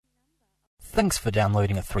Thanks for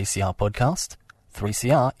downloading a 3CR podcast.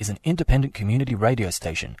 3CR is an independent community radio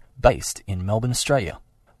station based in Melbourne, Australia.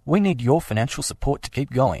 We need your financial support to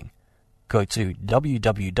keep going. Go to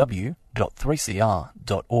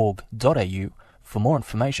www.3cr.org.au for more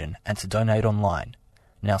information and to donate online.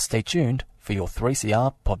 Now stay tuned for your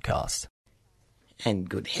 3CR podcast. And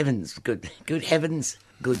good heavens, good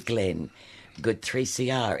Glenn, good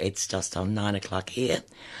 3CR. It's just on 9 o'clock here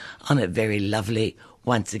on a very lovely,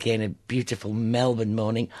 once again, a beautiful Melbourne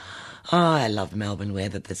morning. Oh, I love Melbourne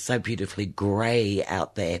weather. It's so beautifully grey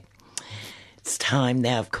out there. It's time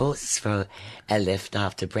now, of course, for a left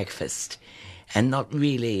after breakfast. And not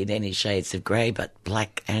really in any shades of grey, but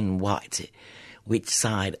black and white. Which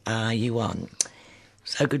side are you on?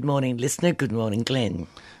 So good morning, listener. Good morning, Glenn.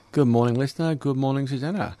 Good morning, listener. Good morning,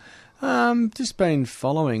 Susanna. Just been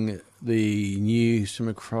following the news from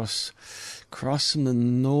across from the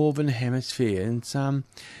northern hemisphere, and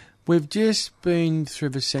we've just been through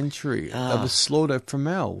the century of the slaughter of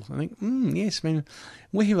Fromelles. I think, yes, I mean,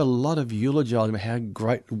 we hear a lot of eulogising about how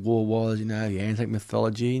great the war was, you know, the Anzac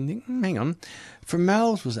mythology, and think, hang on,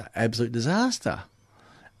 Fromelles was an absolute disaster.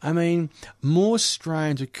 I mean, more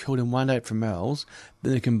Australians were killed in one day at Fromelles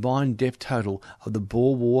than the combined death total of the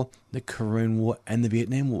Boer War, the Korean War, and the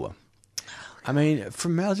Vietnam War. I mean,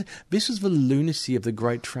 Fromelles, this was the lunacy of the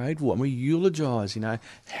Great Trade War, and we eulogise, you know,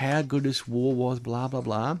 how good this war was, blah, blah,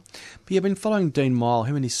 blah. But yeah, I've been following Dean Mile,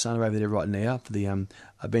 him and his son are over there right now for the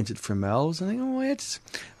events at Fromelles. I think, I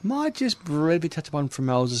might just briefly touch upon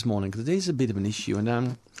Fromelles this morning, because it is a bit of an issue.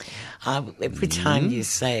 And every time you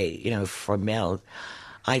say, you know, Fromelles,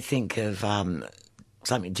 I think of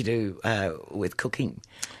something to do with cooking,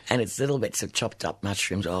 and it's little bits of chopped up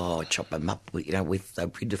mushrooms. Oh, chop them up, you know, with a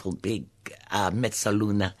beautiful big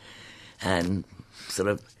mezzaluna, and sort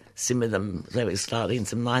of simmer them very slightly. And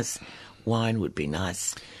some nice wine would be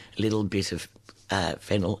nice. A little bit of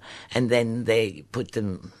fennel, and then they put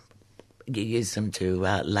them. You use them to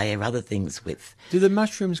layer other things with. Do the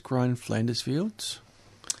mushrooms grow in Flanders fields?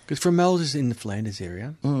 Because Fromelles is in the Flanders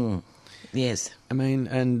area. Yes. I mean,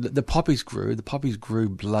 and the poppies grew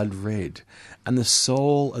blood red. And the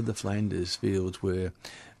soul of the Flanders fields were,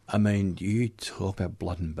 I mean, you talk about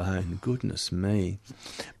blood and bone, goodness me.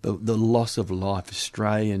 But the loss of life,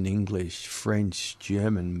 Australian, English, French,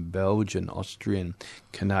 German, Belgian, Austrian,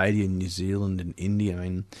 Canadian, New Zealand and India, I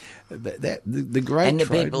mean, the great and the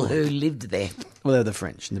trade people who lived there. Well, they're the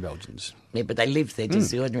French and the Belgians. Yeah, but they lived there,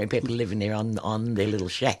 just the ordinary people living there on their little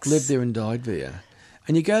shacks. Lived there and died there.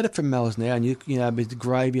 And you go to Fromelles now, and you know, there's the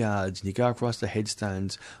graveyards, and you go across the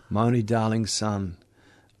headstones. Moni Darling's son,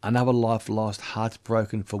 another life lost, hearts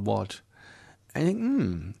broken for what? And you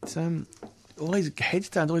think, it's all these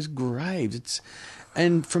headstones, all these graves.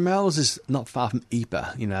 And Fromelles is not far from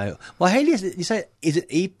Ypres, you know. Well, how do you say? Is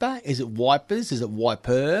it Ypres? Is it Wipers? Is it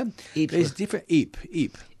Wiper? Ypres. There's different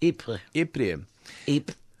Ypres.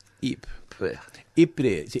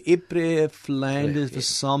 Ypres, Flanders, for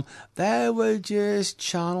some. They were just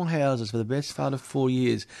charnel houses for the best part of 4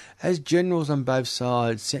 years, as generals on both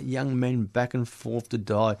sides sent young men back and forth to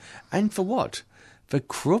die. And for what? For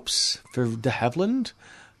Krupps? For de Havilland?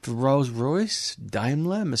 For Rolls-Royce?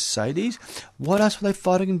 Daimler? Mercedes? What else were they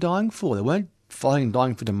fighting and dying for? They weren't fighting and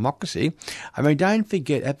dying for democracy. I mean, don't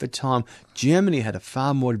forget, at the time, Germany had a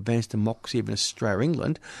far more advanced democracy than Australia or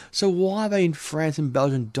England, so why are they in France and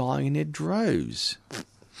Belgium dying in their droves?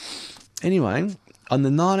 Anyway, on the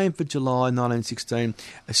 19th of July 1916,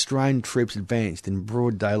 Australian troops advanced in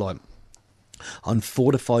broad daylight on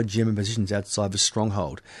fortified German positions outside the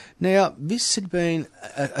stronghold. Now, this had been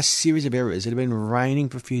a series of errors. It had been raining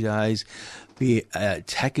for a few days. The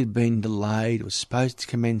attack had been delayed. It was supposed to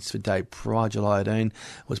commence the day prior, July 18. It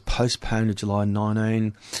was postponed to July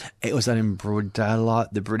 19. It was done in broad daylight.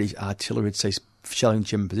 The British artillery had ceased shelling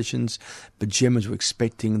German positions. The Germans were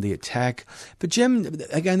expecting the attack. But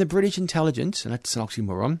the British intelligence, and that's an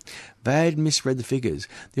oxymoron, they had misread the figures.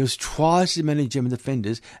 There was twice as many German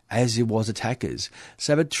defenders as there was attackers.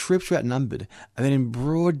 So the troops were outnumbered, and then in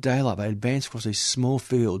broad daylight they advanced across these small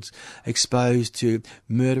fields exposed to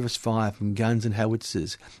murderous fire from guns and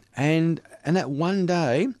howitzers. And that one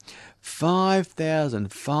day,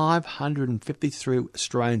 5,553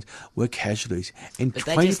 Australians were casualties in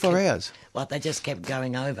 24 hours. What, they just kept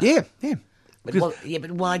going over? Yeah. But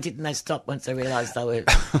why didn't they stop once they realised they were...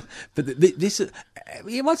 But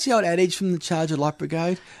what's the old adage from the Charger Light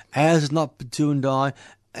Brigade? Ours is not to do and die.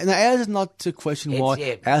 And ours is not to question why.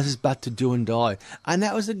 Yeah. Ours is but to do and die. And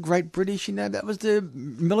that was the great British, you know, that was the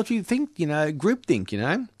military think, you know, group think, you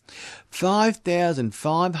know.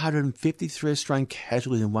 5,553 Australian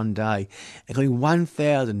casualties in one day, including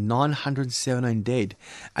 1,917 dead.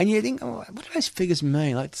 And you think, oh, what do those figures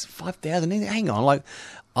mean? Like, it's 5,000. Hang on. Like,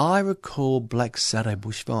 I recall Black Saturday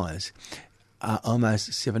bushfires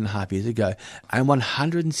almost 7.5 years ago, and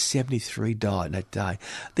 173 died that day.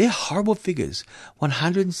 They're horrible figures.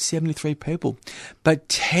 173 people. But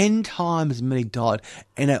 10 times as many died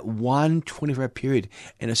in that one 24-hour period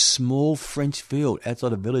in a small French field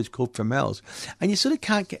outside a village called Fromelles. And you sort of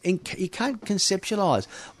can't conceptualise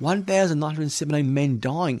 1,917 men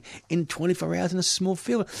dying in 24 hours in a small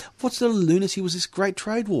field. What sort of lunacy was this Great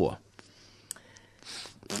Trade War?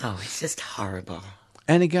 Oh, it's just horrible.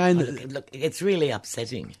 And again, look, it's really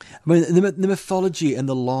upsetting. I mean, the mythology and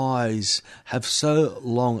the lies have so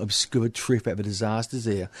long obscured truth about the disasters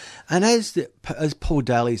there. And as Paul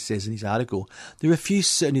Daly says in his article, there are few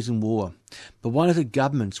certainties in war, but one is that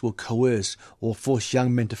governments will coerce or force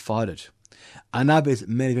young men to fight it. Another is that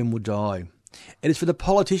many of them will die. It is for the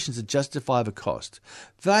politicians to justify the cost.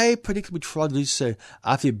 They predictably tried to do so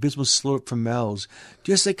after the abysmal slaughter from Fromelles,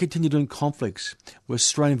 just as they continue doing conflicts where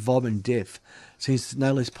Australian involvement in death seems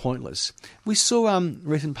no less pointless. We saw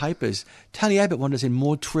recent papers. Tony Abbott wanted to send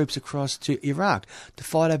more troops across to Iraq to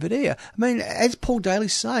fight over there. I mean, as Paul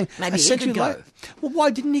Daly's saying, maybe he could go. Well, why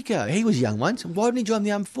didn't he go? He was young once. Why didn't he join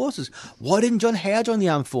the armed forces? Why didn't John Howard join the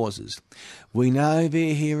armed forces? We know over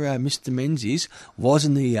here Mr. Menzies was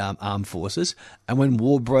in the armed forces, and when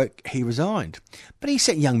war broke, he resigned. But he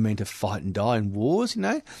sent young men to fight and die in wars, you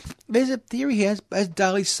know. There's a theory here, as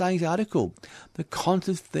Daly's saying in his article. The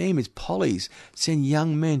constant theme is pollies send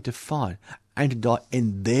young men to fight and to die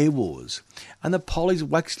in their wars. And the pollies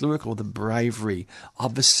wax lyrical of the bravery,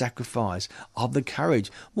 of the sacrifice, of the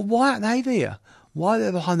courage. Well, why aren't they there? Why are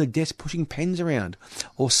they behind the desk pushing pens around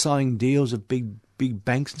or signing deals with big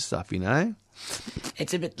banks and stuff, you know?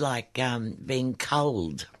 It's a bit like being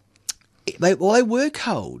cold. They were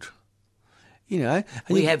cold. You know,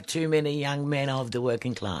 we have too many young men of the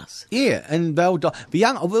working class. Yeah, and they'll die. The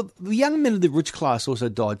young men of the rich class also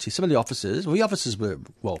died too. Some of the officers, the officers were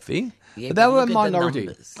wealthy, yeah, but they were a minority.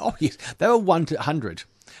 Oh yes, they were 1 to 100.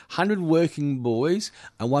 100 working boys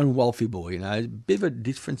and one wealthy boy. You know, a bit of a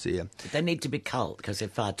difference here. But they need to be culled because there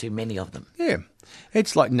are far too many of them. Yeah,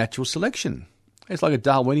 it's like natural selection. It's like a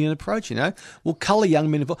Darwinian approach, you know. We'll cull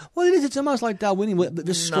young men. Well, it is. It's almost like Darwinian.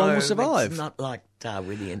 The strong will survive. It's not like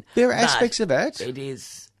Darwinian. There are aspects of that. It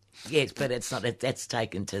is. Yes, but it's not. That's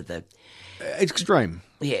taken to the extreme.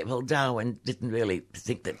 Yeah. Well, Darwin didn't really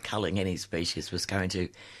think that culling any species was going to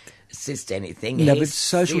assist anything. No, but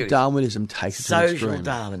social Darwinism takes it to the extreme. Social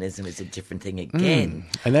Darwinism is a different thing again.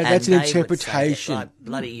 And that's an interpretation. Like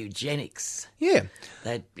bloody eugenics. Yeah.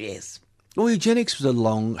 Yes. Well, eugenics was a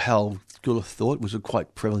long-held school of thought. It was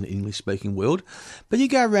quite prevalent in the English-speaking world. But you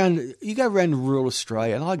go around rural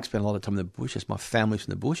Australia, and I spent a lot of time in the bush. That's my family's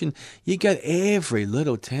from the bush, and you go to every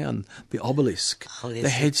little town, the obelisk, the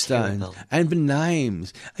headstones, and the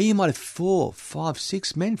names. And you might have 4, 5,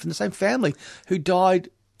 6 men from the same family who died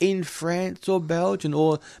in France or Belgium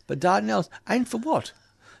or the Dardanelles. And for what?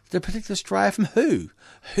 To protect Australia from who?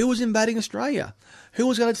 Who was invading Australia? Who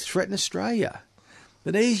was going to threaten Australia?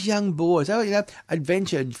 But these young boys, they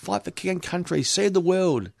adventure, fight for king and country, see the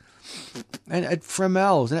world. And at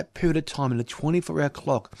Fromelles, in that period of time, in a 24-hour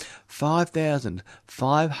clock,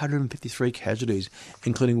 5,553 casualties,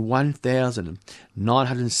 including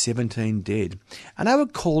 1,917 dead. And they were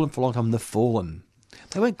calling for a long time the fallen.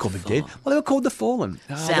 They weren't called the dead. Well, they were called the fallen.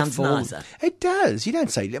 Sounds nicer. It does. You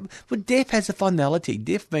don't say that. But death has a finality.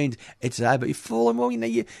 Death means it's over. You've fallen. Well, you know,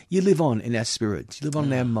 you live on in our spirits. You live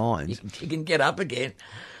on in our minds. You can get up again.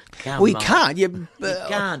 You can't. You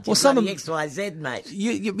can't. Well, some XYZ, mate.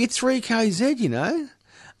 You're 3KZ, you know.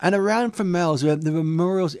 And around Fromelles, there are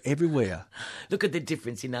memorials everywhere. Look at the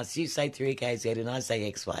difference in us. You say 3KZ and I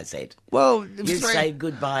say XYZ. Well, you say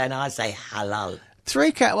goodbye and I say hello.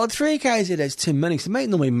 3KZ has too many. So it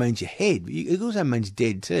normally means your head, but it also means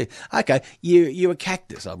dead too. Okay, you're a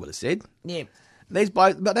cactus, I would have said. Yeah.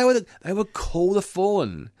 But they were called the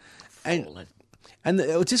fallen. And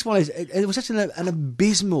it was just it was such an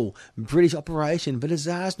abysmal British operation, the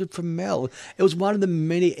disaster from Fromelles. It was one of the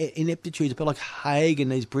many ineptitudes, people like Haig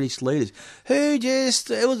and these British leaders, who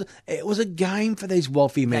just, it was a game for these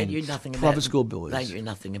wealthy men. They knew nothing private school boys. They knew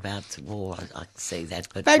nothing about war, I see that.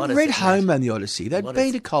 But they'd read Homer and the Odyssey. They'd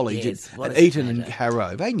been to college at Eton and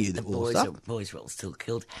Harrow. They knew the war stuff. Boys were all still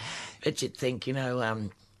killed. But you'd think, you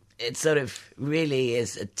know, it sort of really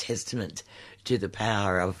is a testament to the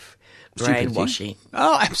power of brainwashing.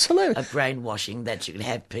 Oh, absolutely. A brainwashing that you can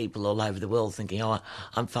have people all over the world thinking, oh,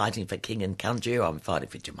 I'm fighting for king and country, or I'm fighting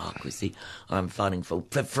for democracy, or I'm fighting for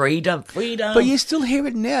freedom. But you still hear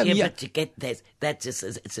it now. Yeah, but you get that just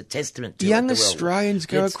it's a testament to young the world. Australians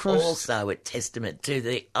go it's across. Also a testament to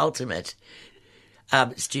the ultimate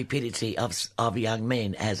stupidity of young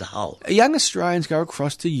men as a whole. Young Australians go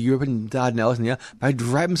across to Europe and Dardanelles and they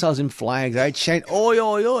drape themselves in flags, they chant, oi,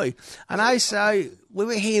 oi, oi. And they say,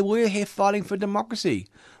 we're here fighting for democracy.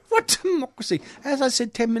 What democracy? As I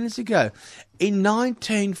said 10 minutes ago, in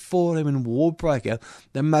 1940, when war broke out,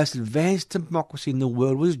 the most advanced democracy in the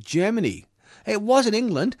world was Germany. It wasn't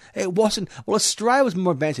England. Australia was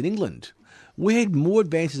more advanced than England. We had more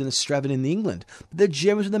advances in Australia than in England. But the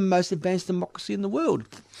Germans were the most advanced democracy in the world.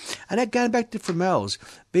 And now going back to Fromelles,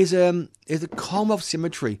 there's a Commonwealth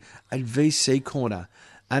Cemetery at VC Corner,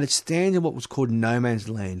 and it stands in what was called no man's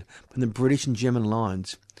land from the British and German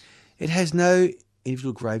lines. It has no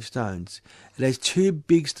individual gravestones. It has 2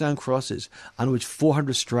 big stone crosses under which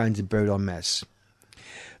 400 Australians are buried en masse.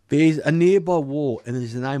 There's a nearby wall, and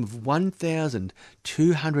there's the name of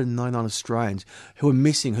 1,299 Australians who are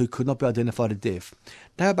missing, who could not be identified at death.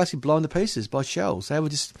 They were basically blown to pieces by shells. They were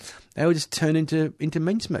just turned into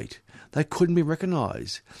mincemeat. They couldn't be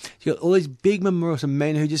recognised. You got all these big memorials of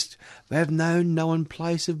men who they have no known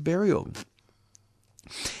place of burial.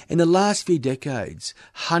 In the last few decades,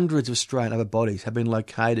 hundreds of Australian other bodies have been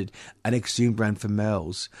located and exhumed around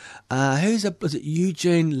Fromelles. Was it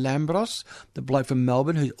Eugene Lambros, the bloke from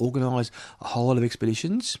Melbourne who's organised a whole lot of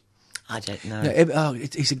expeditions? I don't know.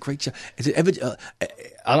 He's a great show. I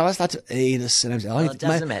know I start to eat the names. It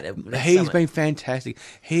doesn't matter. He's been fantastic.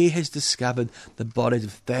 He has discovered the bodies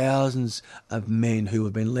of thousands of men who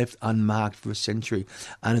have been left unmarked for a century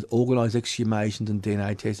and has organised exhumations and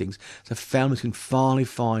DNA testings so families can finally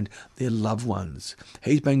find their loved ones.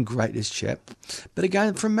 He's been great, this chap. But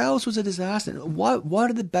again, Fromelles was a disaster. Why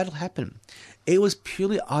did the battle happen? It was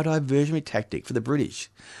purely a diversionary tactic for the British.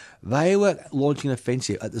 They were launching an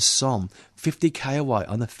offensive at the Somme, 50k away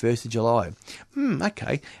on the 1st of July.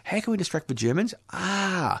 Okay, how can we distract the Germans? We'll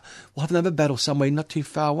have another battle somewhere not too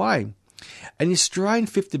far away. And the Australian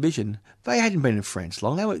 5th Division, they hadn't been in France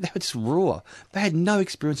long. They were just raw. They had no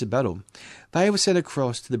experience of battle. They were sent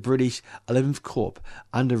across to the British 11th Corps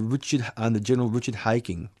under General Richard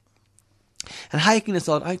Haking. And Haking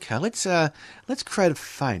decided, okay, let's create a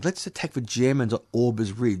feint. Let's attack the Germans at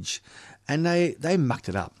Aubers Ridge. And they mucked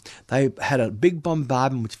it up. They had a big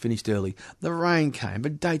bombardment which finished early. The rain came,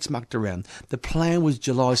 but dates mucked around. The plan was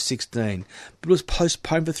July 16, but it was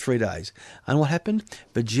postponed for 3 days. And what happened?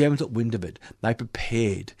 The Germans got wind of it. They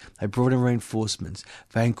prepared. They brought in reinforcements.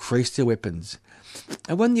 They increased their weapons.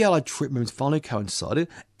 And when the Allied troop movements finally coincided,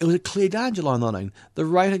 it was a clear day on July 19. The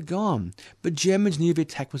rain had gone, but Germans knew the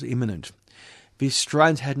attack was imminent. The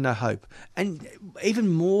Australians had no hope. And even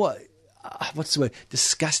more...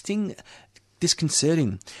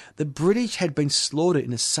 disconcerting. The British had been slaughtered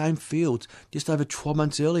in the same fields just over 12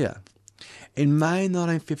 months earlier. In May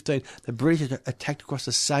 1915, the British had attacked across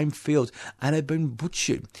the same fields and had been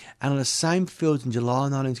butchered. And on the same fields in July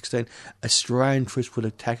 1916, Australian troops would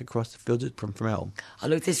attack across the fields from Fromelles. Oh,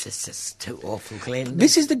 look, this is just too awful, Glenn.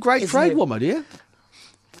 This is the Great Trade War, my dear.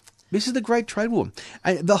 This is the Great Trade War.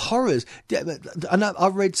 And the horrors. I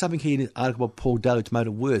read something here in an article by Paul Daly which made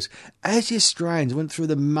it worse. As the Australians went through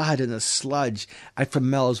the mud and the sludge at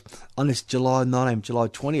Fromelles on this July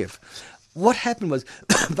 20th, what happened was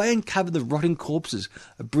they uncovered the rotting corpses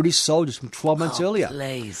of British soldiers from 12 months earlier.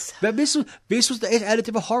 Please. But this was the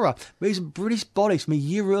additive of horror. These British bodies from a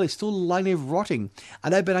year earlier still lying there rotting,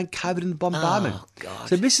 and they've been uncovered in the bombardment. Oh, God.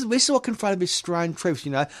 So this is what confronted the Australian troops.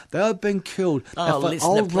 They were being killed by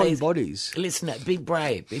old rotten bodies. Listen, be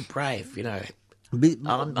brave. These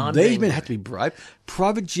men had to be brave.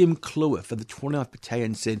 Private Jim Cleworth of the 29th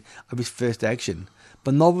Battalion said of his first action,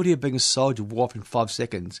 the novelty of being a soldier wore off in 5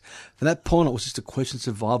 seconds. From that point on, it was just a question of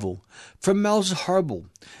survival. Fromelles was horrible.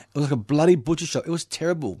 It was like a bloody butcher shop. It was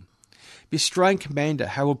terrible. The Australian commander,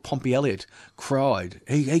 Harold Pompey Elliott, cried.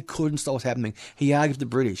 He couldn't stop what was happening. He argued with the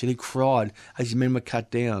British and he cried as his men were cut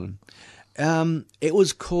down. It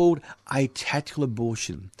was called a tactical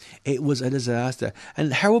abortion. It was a disaster.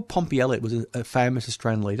 And Harold Pompey Elliott was a famous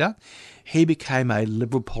Australian leader. He became a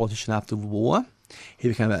Liberal politician after the war. He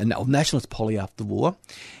became a nationalist poly after the war.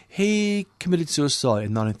 He committed suicide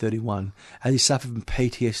in 1931 as he suffered from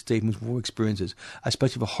PTSD from his war experiences,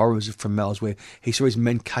 especially the horrors of Fromelles, where he saw his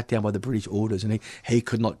men cut down by the British orders and he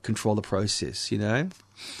could not control the process,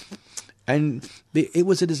 And it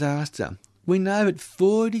was a disaster. We know that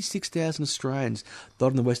 46,000 Australians died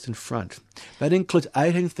on the Western Front. That includes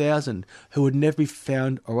 18,000 who would never be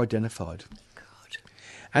found or identified.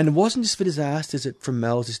 And it wasn't just for disasters at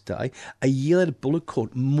Fromelles this day. A year later,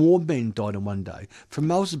 Bullecourt, more men died in one day.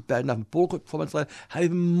 Fromelles was bad enough. Bullecourt, 4 months later, had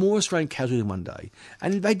even more Australian casualties in one day.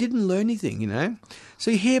 And they didn't learn anything, you know.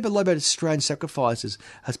 So you hear a lot about Australian sacrifices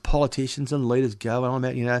as politicians and leaders go on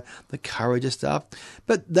about, you know, the courage and stuff.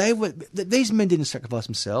 But these men didn't sacrifice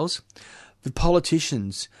themselves. The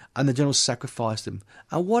politicians and the generals sacrificed them.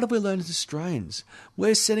 And what have we learned as Australians?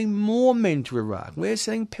 We're sending more men to Iraq. We're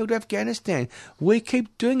sending people to Afghanistan. We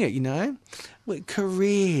keep doing it, you know.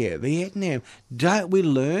 Korea, Vietnam. Don't we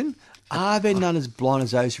learn? Are there none as blind as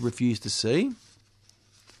those who refuse to see?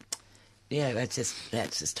 Yeah, that's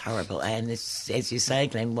just horrible. And it's, as you say,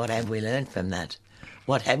 Glenn, what have we learned from that?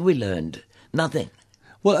 What have we learned? Nothing.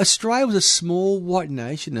 Well, Australia was a small white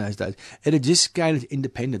nation in those days. It had just gained its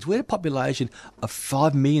independence. We had a population of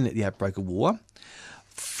 5 million at the outbreak of war.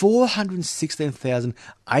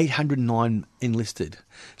 416,809 enlisted.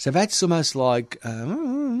 So that's almost like,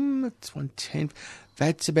 that's 1/10.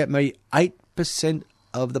 That's about maybe 8%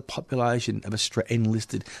 of the population of Australia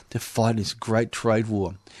enlisted to fight in this great trade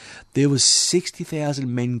war. There was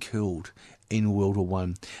 60,000 men killed in World War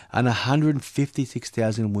One, and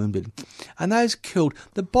 156,000 wounded. And those killed,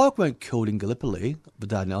 the bulk weren't killed in Gallipoli, the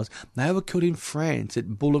Dardanelles, they were killed in France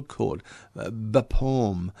at Bullecourt,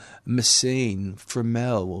 Bapaume, Messines,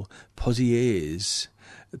 Fromelles, Pozières,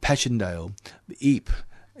 Passchendaele,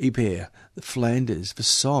 Ypres, Flanders, for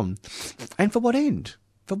Somme. And for what end?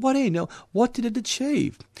 For what end? What did it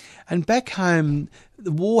achieve? And back home,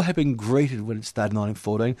 the war had been greeted when it started in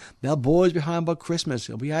 1914. Now, boys, be home by Christmas.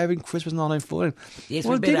 It'll be having Christmas in 1914. Yes,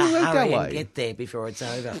 well, we better hurry and get there before it's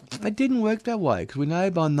over. It didn't work that way, because we know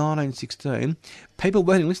by 1916, people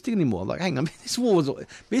weren't enlisting anymore. Like, hang on, this war was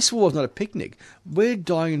not a picnic. We're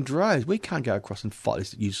dying in droves. We can't go across and fight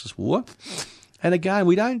this useless war. And again,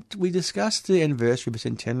 we discussed the anniversary of the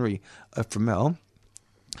centenary of Fromelles.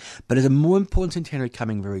 But there's a more important centenary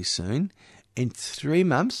coming very soon. In 3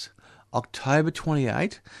 months, October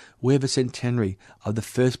 28, we have a centenary of the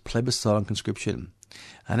first plebiscite on conscription.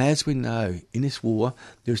 And as we know, in this war,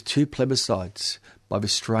 there was 2 plebiscites by the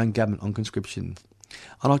Australian government on conscription.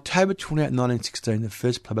 On October 28, 1916, the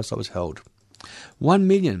first plebiscite was held.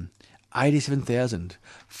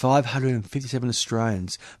 1,087,557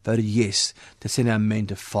 Australians voted yes to send our men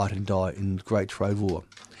to fight and die in the Great Trade War.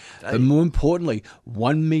 But more importantly,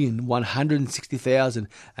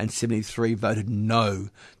 1,160,073 voted no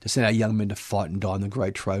to send our young men to fight and die in the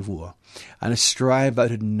Great Trade War. And Australia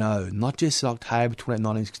voted no, not just in October 28,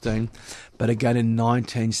 1916, but again in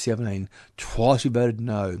 1917. Twice we voted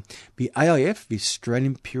no. The AIF, the Australian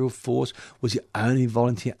Imperial Force, was the only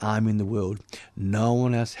volunteer army in the world. No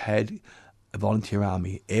one else had a volunteer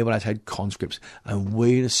army. Everyone else had conscripts. And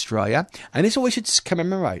we in Australia, and this is what we should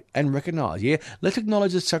commemorate and recognise, yeah? Let's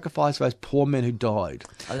acknowledge the sacrifice of those poor men who died.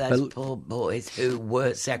 Oh, those poor boys who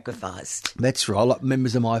were sacrificed. That's right, like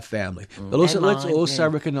members of my family. But also, let's also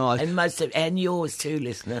recognise... And yours too,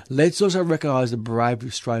 listener. Let's also recognise the brave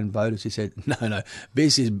Australian voters who said, no,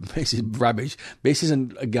 this is rubbish. This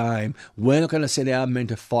isn't a game. We're not going to send our men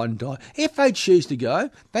to fight and die. If they choose to go,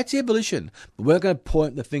 that's abolition. But we're going to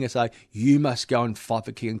point the finger and say, you must go and fight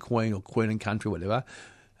for king and queen or queen and country, whatever.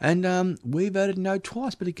 And we voted no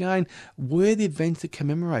twice. But again, we're the events that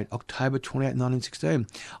commemorate October 28, 1916.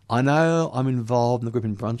 I know I'm involved in the group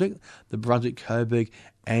in Brunswick, the Brunswick-Coburg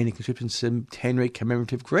Anti-Conscription Centenary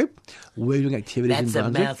Commemorative Group. We're doing activities in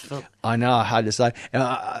Brunswick. That's a mouthful. I know, hard to say.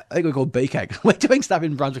 I think we're called BCAC. We're doing stuff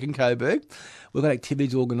in Brunswick and Coburg. We've got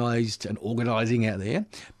activities organised and organising out there.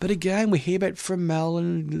 But again, we hear about Fromelles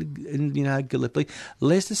and Gallipoli.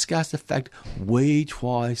 Let's discuss the fact we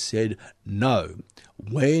twice said no.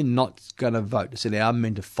 We're not going to vote to send our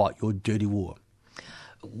men to fight your dirty war.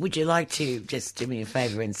 Would you like to just do me a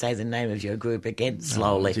favour and say the name of your group again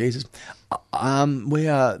slowly? Oh, Jesus. We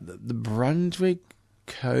are the Brunswick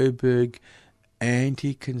Coburg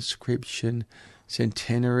Anti-Conscription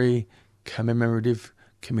Centenary Commemorative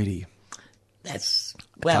Committee. That's,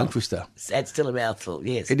 tongue twister. That's still a mouthful,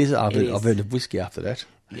 yes. It is. I've heard of whiskey after that.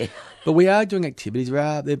 Yeah. But we are doing activities.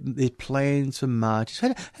 There's plans for March.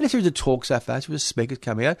 Had a series of talks so far. So the speakers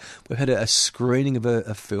coming out. We've had a screening of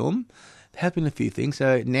a film. There have been a few things.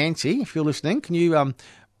 So Nancy, if you're listening, can you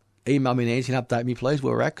email me, Nancy, and update me, please,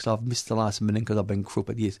 where we're at? Because I've missed the last minute because I've been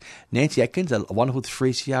crooked. Yes, Nancy Atkins, a wonderful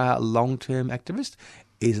 3CR long-term activist,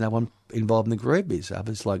 is another one involved in the group. There's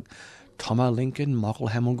others like Tomo Lincoln, Michael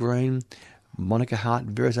Hamill-Green, Monica Hart,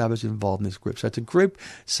 and various others involved in this group. So it's a group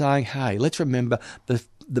saying, hey, let's remember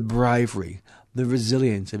the bravery, the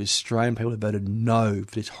resilience of Australian people who voted no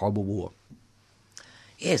for this horrible war.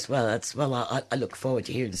 Yes, well, I look forward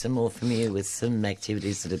to hearing some more from you with some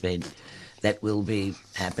activities that will be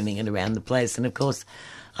happening and around the place. And of course,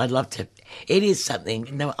 I'd love to. It is something.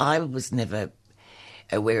 No, I was never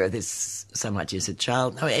aware of this so much as a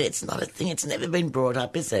child. No, it's not a thing. It's never been brought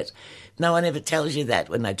up, is it? No one ever tells you that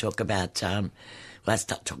when they talk about. I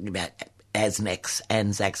start talking about ASNEX,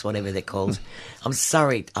 ANZACs, whatever they're called. I'm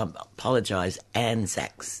sorry, I apologise,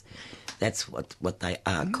 ANZACs. That's what they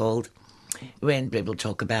are called. When people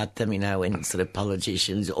talk about them, when sort of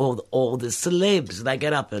politicians, all the celebs, they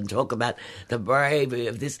get up and talk about the bravery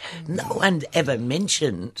of this. No one ever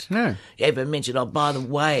mentioned, oh, by the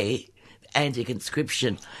way,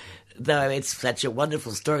 anti-conscription, though it's such a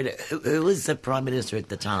wonderful story. Who was the Prime Minister at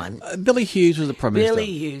the time? Billy Hughes was the Prime Minister.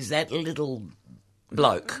 Billy Hughes, that little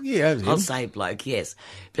bloke. Yeah, I'll say bloke, yes.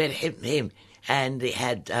 But him. And he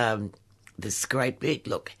had this great bit,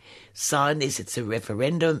 look, sign this, it's a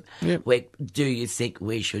referendum. Yep. Do you think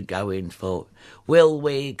we should go in for? Will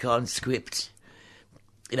we conscript?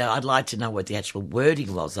 I'd like to know what the actual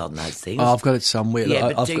wording was on those things. Oh, I've got it somewhere.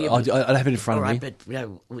 Yeah, I have it in front of me. But,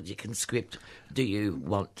 would you conscript? Do you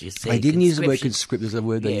want to see? They didn't use the word conscript as a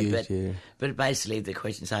word they used, But basically the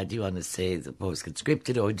question is, do you want to see the boys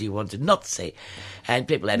conscripted or do you want to not see? And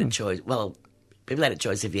people had a choice. Well, people had a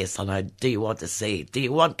choice of yes or no. Do you want to see? Do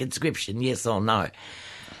you want conscription, yes or no?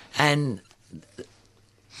 And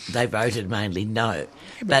they voted mainly no.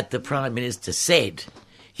 But the Prime Minister said,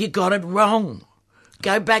 you got it wrong.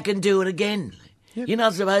 Go back and do it again. Yep. You're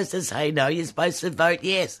not supposed to say no. You're supposed to vote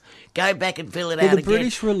yes. Go back and fill it out again. The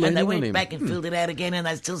British were and they went back and filled it out again, and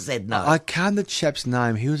they still said no. I can't the chap's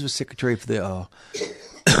name. He was the secretary for the.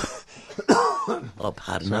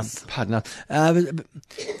 Pardon us.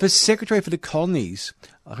 The secretary for the colonies,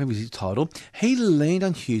 I think was his title, he leaned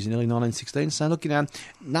on Hughes in early 1916 saying, look,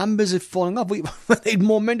 numbers are falling off. We need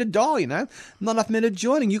more men to die, Not enough men are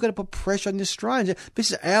joining. You've got to put pressure on the Australians.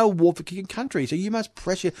 This is our war for kicking country, so you must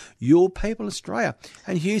pressure your people in Australia.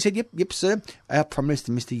 And Hughes said, yep, sir. Our Prime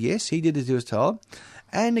Minister, Mr. Yes, he did as he was told.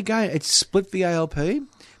 And again, it split the ALP.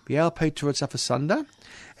 The ALP tore itself asunder.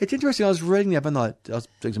 It's interesting, I was reading the other night, I was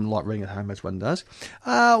doing some light reading at home, as one does.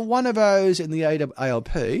 One of those in the ALP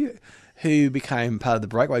who became part of the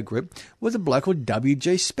breakaway group was a bloke called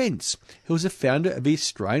W.G. Spence, who was the founder of the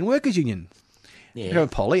Australian Workers' Union. Yeah.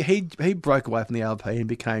 Polly, he broke away from the ALP and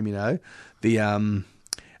became, the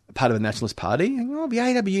part of the Nationalist Party. And, the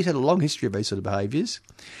AWU's had a long history of these sort of behaviours.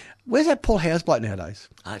 Where's that Paul Howes bloke nowadays?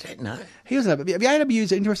 I don't know. He was the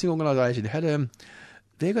AWU's an interesting organisation.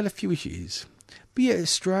 They've got a few issues. But yeah,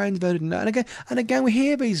 Australians voted no. And again, we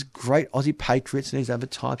hear these great Aussie patriots and these other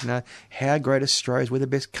types, how great Australia is, we're the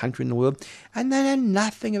best country in the world. And they know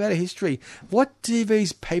nothing about a history. What do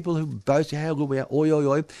these people who boast how good we are,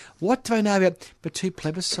 oi, what do they know about the two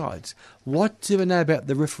plebiscites? What do they know about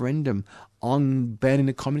the referendum on banning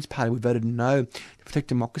the Communist Party? We voted no to protect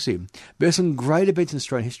democracy. There's some great events in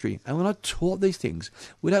Australian history, and we're not taught these things.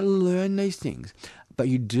 We don't learn these things. But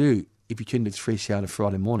you do if you tune to 3CR on a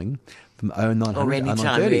Friday morning from 0900 or any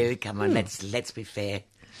time, 09:30. really. Come on, let's be fair.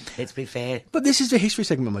 Let's be fair. But this is the history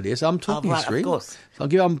segment, my dear, so I'm talking history. Of course. So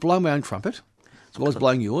I'm blowing my own trumpet, as well as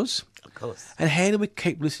blowing yours. Of course. And how do we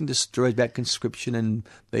keep listening to stories about conscription and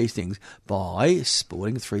these things? By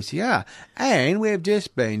supporting 3CR. And we've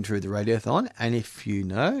just been through the radiothon, and if you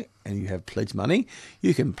know and you have pledged money,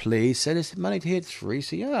 you can please send us money to here at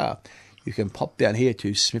 3CR. You can pop down here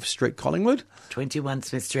to Smith Street, Collingwood. 21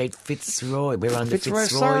 Smith Street, Fitzroy. We're on the Fitzroy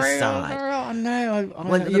side. Oh,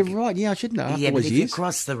 no, you're right. Yeah, I should know. Yeah, but if you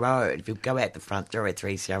cross the road, if you go out the front door at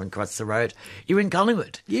 3CR and cross the road, you're in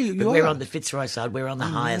Collingwood. Yeah, but we're on the Fitzroy side. We're on the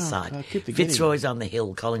higher side. Fitzroy's on the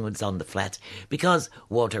hill, Collingwood's on the flat, because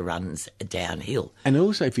water runs downhill. And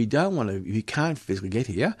also, if you can't physically get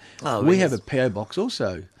here, we have a PO box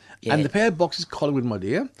also. Yeah. And the PO box is Collingwood, my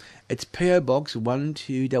dear. It's PO Box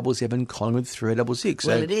 1277 Collingwood 366.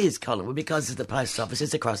 Well, it is Collingwood because the post office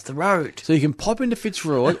is across the road. So you can pop into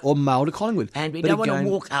Fitzroy or mail to Collingwood. And we don't want to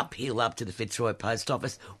walk uphill up to the Fitzroy post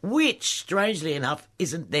office, which, strangely enough,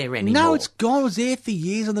 isn't there anymore. No, it's gone. It was there for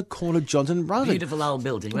years on the corner of Johnson and Brothers. Beautiful old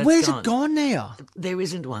building. Where's it gone now? There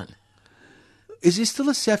isn't one. Is there still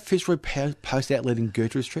a South Fitzroy post outlet in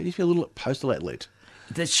Gertrude Street? There used to be a little postal outlet.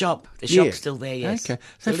 The shop's still there, yes. Okay.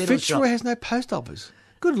 So Fitzroy has no post office.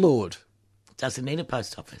 Good Lord. Doesn't need a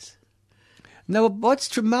post office. No, what's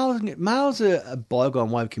true? Mail's a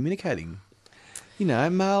bygone way of communicating.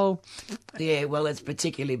 Mail... Yeah, well, it's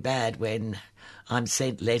particularly bad when I'm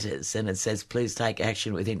sent letters and it says, please take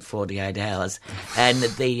action within 48 hours. And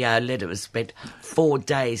the letter was spent 4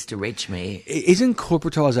 days to reach me. Isn't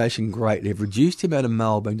corporatisation great? They've reduced the amount of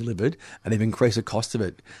mail being delivered and they've increased the cost of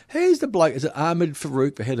it. Here's the bloke, is it Ahmed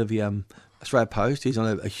Farouk, the head of the Australia Post? He's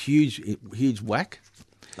on a huge whack.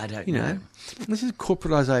 I don't know. This is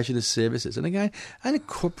corporatisation of services. And again, and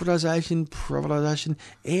corporatisation, privatisation,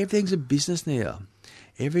 everything's a business now.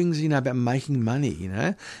 Everything's, about making money,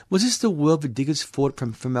 Was this the world that Diggers fought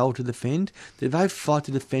from Mel to defend? Did they fight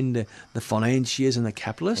to defend the financiers and the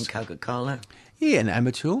capitalists? And Coca-Cola. Yeah, and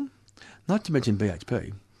Amateur. Not to mention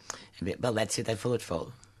BHP. Well, that's who they fought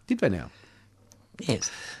for. Did they now?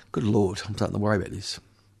 Yes. Good Lord, I'm starting to worry about this.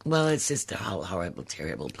 Well, it's just a whole horrible,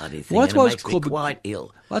 terrible bloody thing. Well, that's and why it it's makes me called quite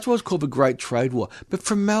ill. That's why it's called the Great Trade War. But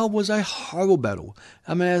for Mel was a horrible battle.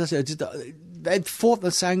 I mean, as I said, they'd fought the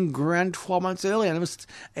same ground 12 months earlier, and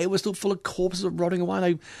it was still full of corpses rotting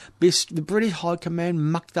away. The British High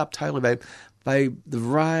Command mucked up totally. The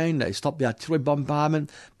rain, they stopped the artillery bombardment.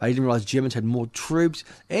 They didn't realise Germans had more troops.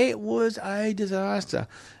 It was a disaster.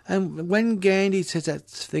 And when Gandhi says that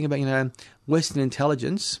thing about Western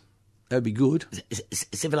intelligence, that would be good.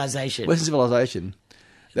 Civilization. Western civilization.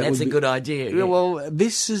 That's a good idea. Yeah. Well,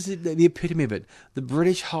 this is the epitome of it. The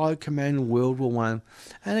British High Command World War One,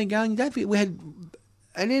 and again,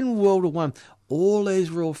 and in World War One, all these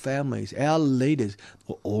royal families, our leaders,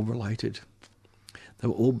 were all related. They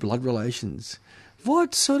were all blood relations.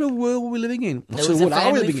 What sort of world were we living in? It was a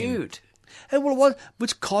family feud. And what it was,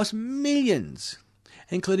 which cost millions,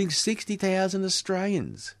 including 60,000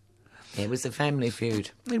 Australians. It was a family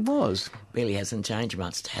feud. It was. Really hasn't changed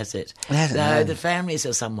much, has it? It hasn't. No, the families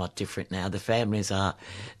are somewhat different now. The families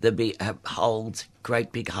hold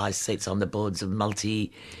great big high seats on the boards of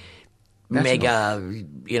mega,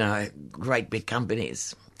 great big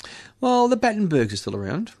companies. Well, the Battenbergs are still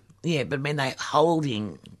around. Yeah, but they're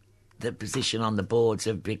holding the position on the boards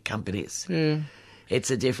of big companies. Yeah. It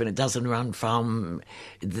doesn't run from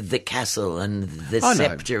the castle and the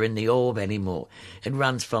sceptre and the orb anymore. It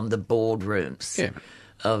runs from the boardrooms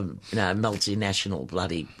of multinational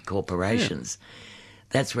bloody corporations. Yeah.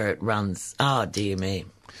 That's where it runs. Oh, dear me.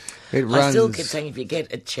 I still keep saying if you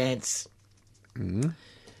get a chance... if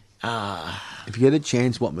you get a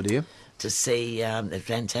chance, what, my dear? To see the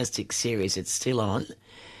fantastic series, it's still on.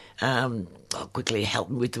 I'll quickly help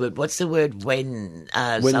me with the word. What's the word when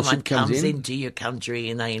someone comes into your country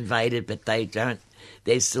and they invade it, but they don't?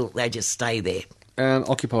 They just stay there.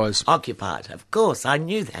 Occupies. Occupied, of course. I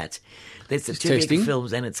knew that. There's the two big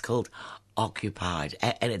films, and it's called Occupied,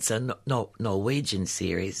 and it's a Norwegian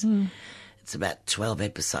series. It's about 12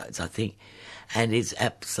 episodes, I think, and it's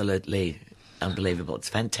absolutely unbelievable. It's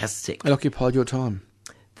fantastic. It occupied your time.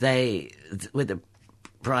 With the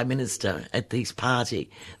Prime Minister at this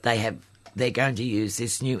party, they're going to use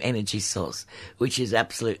this new energy source, which is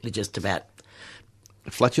absolutely just about...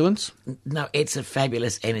 Flatulence? No, it's a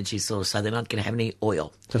fabulous energy source, so they're not going to have any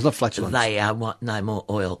oil. So it's not flatulence? They want no more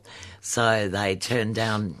oil. So they turn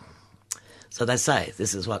down... So they say,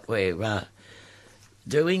 this is what we're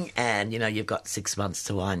doing, and, you've got 6 months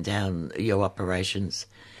to wind down your operations.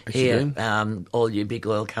 Here, all your big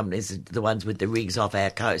oil companies, the ones with the rigs off our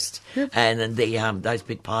coast, and then those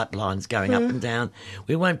big pipelines going up and down.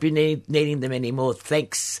 We won't be needing them anymore.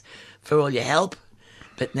 Thanks for all your help.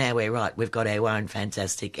 But now we're right. We've got our own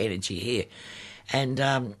fantastic energy here, and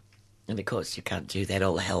of course you can't do that.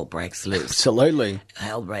 All hell breaks loose. Absolutely,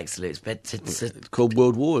 hell breaks loose. But it's called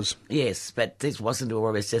World Wars. Yes, but this wasn't a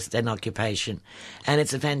war. It's just an occupation, and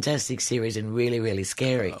it's a fantastic series and really, really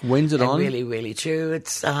scary. When's it on? Really, really true.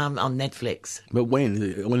 It's on Netflix. But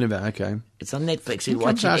whenever, okay. It's on Netflix. You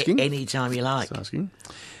watch it any time you like. Just asking.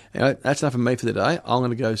 Anyway, that's enough of me for the day. I'm going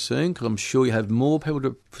to go soon because I'm sure you have more people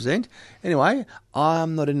to present. Anyway,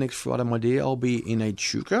 I'm not in next Friday, my dear. I'll be in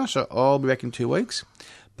Echuca, so I'll be back in 2 weeks.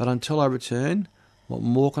 But until I return, what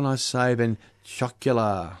more can I say than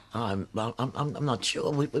chocolate? I'm not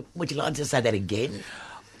sure. Would you like to say that again?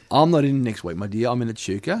 I'm not in next week, my dear. I'm in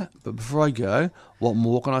Echuca. But before I go, what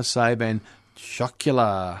more can I say than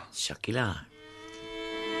chocolate? Chocolate.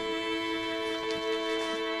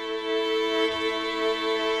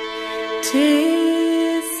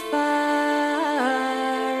 Tis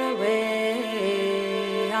far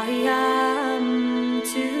away I am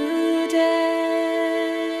today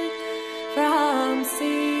from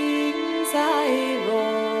scenes I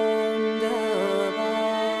roamed above,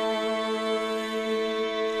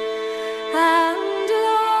 and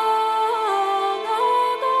long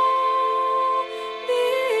ago the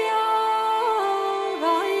hour I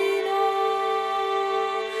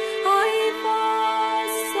know I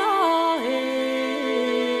first saw him.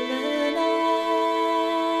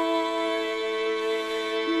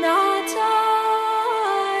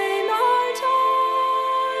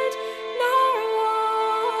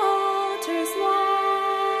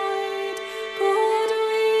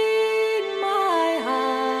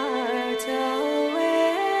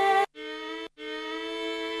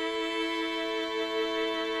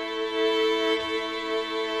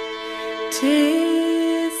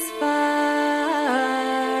 'Tis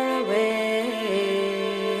far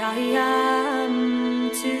away I am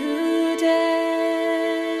today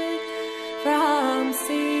from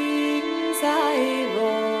scenes I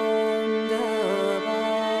roamed about,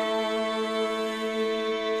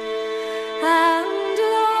 and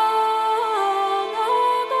long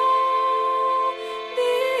ago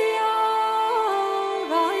the hour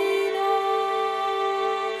I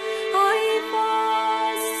know I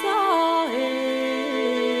first saw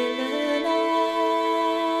him and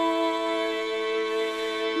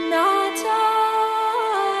not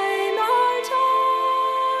time nor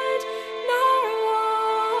tide nor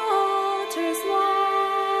waters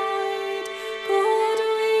wide could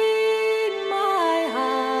wean my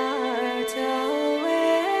heart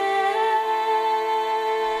away.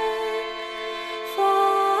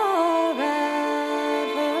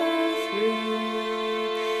 Forever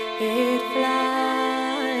through it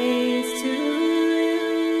flies to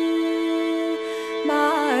you,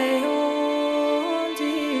 my own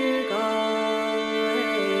dear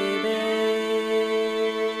Galway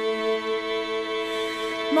Bay,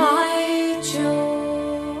 my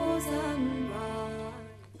chosen bride.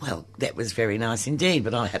 Well, that was very nice indeed,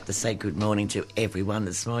 but I have to say good morning to everyone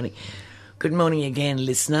this morning. Good morning again,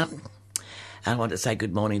 listener. And I want to say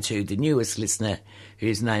good morning to the newest listener,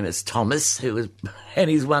 whose name is Thomas, and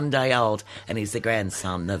he's 1 day old, and he's the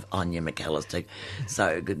grandson of Anya McAllister.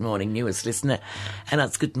 So good morning, newest listener. And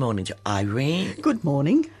it's good morning to Irene, Good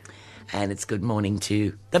morning. and it's good morning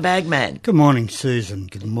to the Bagman. Good morning, Susan.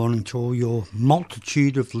 Good morning to all your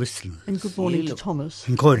multitude of listeners, And good morning You to look- Thomas.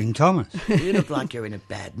 including Thomas. You look like you're in a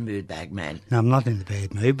bad mood, Bagman. No, I'm not in a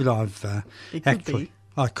bad mood, but I've It could actually... be.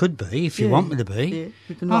 I could be, if you Yeah, want me to be. yeah,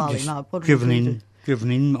 you can I've rile just him up. What do driven we in, do?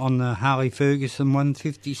 driven in on the Harley Ferguson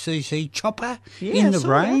 150cc chopper Yeah, in I the saw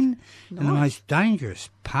that. rain. And the Nice. most dangerous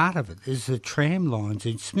part of it is the tram lines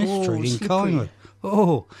in Smith Oh, Street in slippery. Collingwood.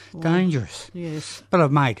 Oh, dangerous. Yes. But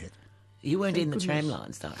I've made it. You weren't in the tram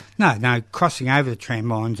lines, though. No, crossing over the tram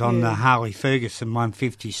lines on Yeah. the Harley Ferguson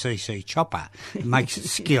 150cc chopper makes it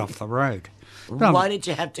skid off the road. But Why did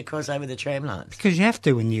you have to cross over the tram lines? Because you have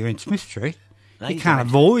to when you're in Smith Street. No, you you can't don't.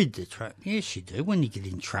 avoid the tram. Yes, you do. When you get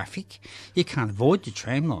in traffic, you can't avoid the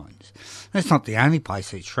tram lines. That's not the only place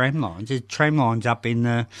there's tram lines. There's tram lines up in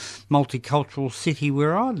the multicultural city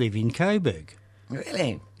where I live in Coburg.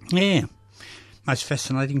 Really? Yeah. Most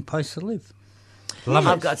fascinating place to live. Love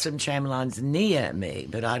I've it. got some tram lines near me,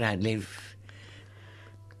 but I don't live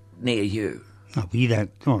near you. Oh, well, you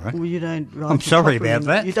don't. All right. Well, you don't ride I'm your sorry chopper about in-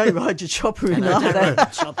 that. You don't ride your chopper in And I don't either. ride the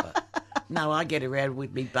chopper. No, I get around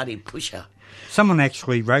with me buddy pusher. Someone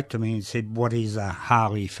actually wrote to me and said, what is a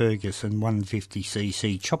Harley Ferguson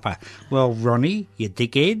 150cc chopper? Well, Ronnie, you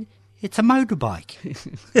dickhead, it's a motorbike.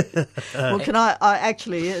 Well, can I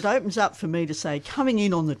actually, it opens up for me to say, coming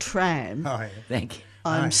in on the tram, Oh, yeah. Thank you.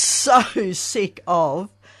 I'm so sick of.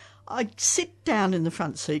 I sit down in the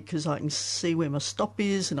front seat because I can see where my stop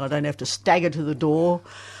is and I don't have to stagger to the door.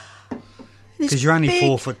 Because you're only big-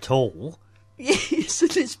 4 foot tall. Yes,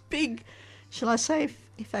 and it's big, shall I say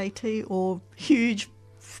FAT or huge?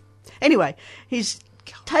 Anyway, he's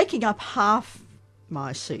taking up half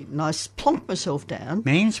my seat and I plonk myself down.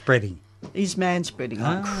 Man spreading. He's man-spreading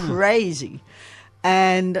like crazy.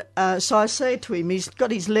 And so I say to him, he's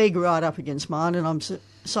got his leg right up against mine, and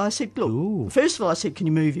so I said, look, Ooh. first of all I said, can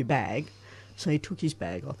you move your bag? So he took his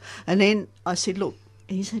bag off. And then I said, look,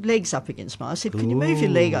 his leg's up against mine. I said, can you move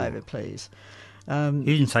your leg over, please? You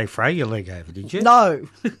didn't say throw your leg over, did you? No.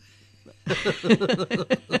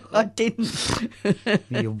 I didn't.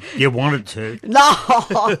 You wanted to.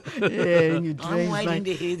 No. Yeah, in your I'm dreams, waiting mate.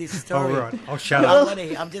 to hear this All story. right, I'll shut I up. wanna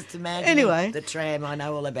hear- I'm just imagining Anyway. the tram. I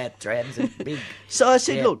know all about trams and big. So I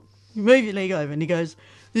said, Yeah. look, you move your leg over. And he goes,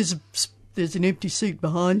 there's an empty seat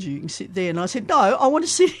behind you. You can sit there. And I said, no, I want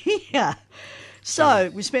to sit here. So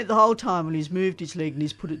we spent the whole time when he's moved his leg and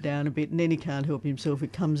he's put it down a bit, and then he can't help himself.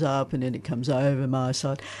 It comes up and then it comes over my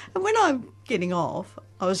side. And when I'm getting off,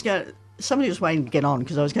 somebody was waiting to get on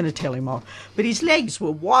because I was going to tell him off. But his legs were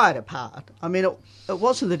wide apart. I mean, it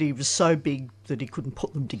wasn't that he was so big that he couldn't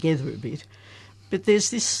put them together a bit. But there's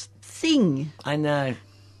this thing, I know.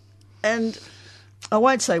 and I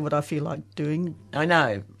won't say what I feel like doing. I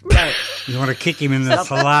know. No, You want to kick him in the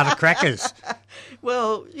salada crackers.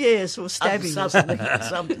 Well, yes, or stabbing or something.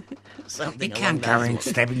 something. Something. You along can't go those around lines.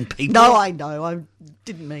 stabbing people. No, I know. I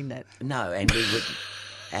didn't mean that. No, and we would,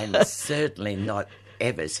 and certainly not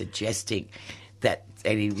ever suggesting that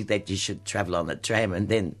you should travel on the tram. And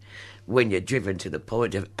then when you're driven to the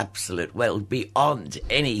point of absolute, well, beyond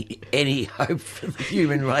any hope for the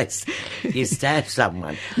human race, you stab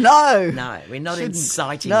someone. No. No, we're not Shouldn't.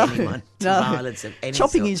 inciting No. anyone to No. violence of any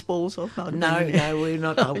Chopping sort. his balls off. I No, didn't- no, we're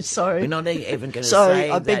not. Oh, sorry. We're not even going to Sorry, say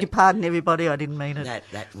I beg that, your pardon, everybody. I didn't mean it.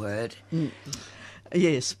 that word.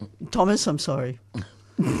 Yes. Thomas, I'm sorry.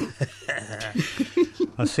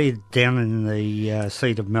 I see down in the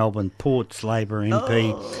seat of Melbourne Ports, Labor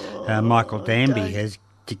MP Michael Danby has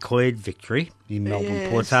declared victory in Melbourne Yes.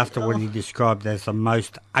 Ports after what he described as the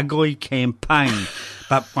most ugly campaign,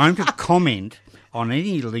 but won't comment on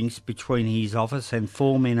any links between his office and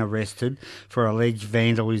 4 men arrested for alleged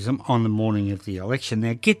vandalism on the morning of the election.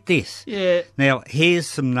 Now, get this. Yeah. Now, here's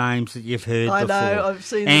some names that you've heard I before. know, I've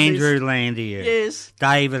seen Andrew this. Landier. Yes.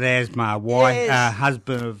 David Asmar, wife, Yes.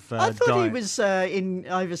 husband of I thought he Diane. was in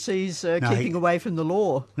overseas keeping he- away from the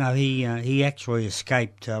law. No, he actually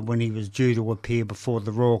escaped when he was due to appear before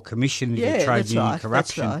the Royal Commission Yeah, into Trade that's Union right,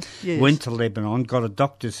 Corruption. that's right, yes. Went to Lebanon, got a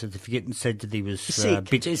doctor's certificate, and said that he was Sick.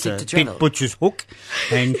 Too sick to travel. bit butcher's hook,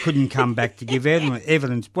 and couldn't come back to give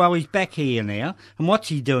evidence. Well, he's back here now, and what's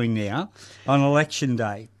he doing now on election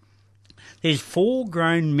day? There's 4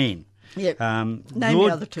 grown men. Yep. Name the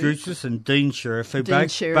Lord other 2. Drusus and Dean Sheriff, who Dean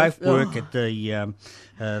both Sheriff, work oh. at the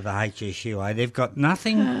HSUA. They've got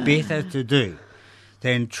nothing better to do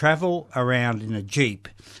than travel around in a jeep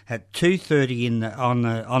at 2:30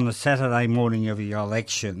 on the Saturday morning of your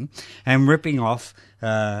election and ripping off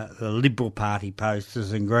the Liberal Party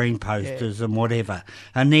posters and Green posters and whatever,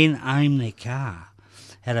 and then aim their car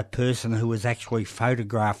at a person who was actually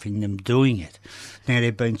photographing them doing it. Now,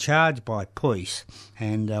 they've been charged by police,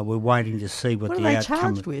 and we're waiting to see what What the are they outcome.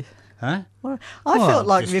 charged with? Huh? Well, I Well, felt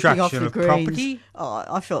like ripping off destruction the of Greens. property. Oh,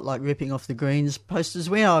 I felt like ripping off the Greens posters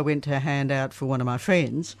when I went to hand out for one of my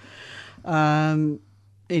friends in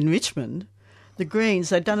Richmond. The Greens,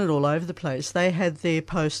 they'd done it all over the place. They had their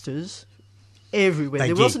posters everywhere. They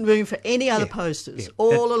There did. wasn't room for any other Yeah, posters. yeah.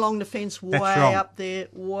 All along the fence, way wrong. up there,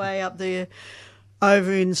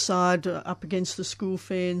 over inside, up against the school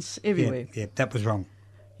fence, everywhere. Yeah, that was wrong.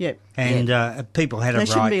 Yeah. And people had a They right.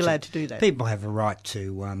 shouldn't be allowed to do that. People have a right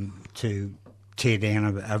to tear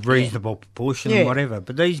down a reasonable proportion Yeah. and whatever.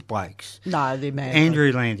 But these blokes, No, they're mad.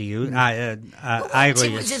 Andrew Landier, Which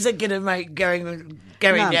alias, is it going to make going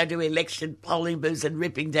No. down to election polling booths and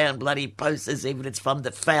ripping down bloody posters, even if it's from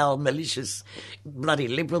the foul, malicious, bloody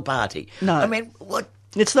Liberal Party? No. I mean, what?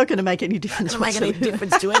 It's not going to make any difference Doesn't make any whatsoever.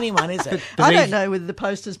 difference to anyone, is it? But I these- don't know whether the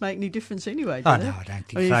posters make any difference anyway. Do Oh, they? no, I don't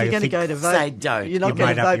think I mean, so. If I you're going to think go to vote, they don't. you're not You've going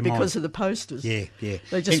made to up vote your because mind. of the posters. yeah.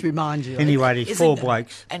 They just remind you. Anyway, there's Isn't 4 it?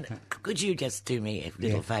 blokes. And could you just do me a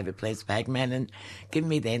little favour, please, Bagman, and give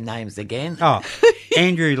me their names again? Oh,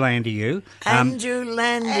 Andrew Landier, Andrew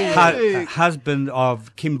Landy. husband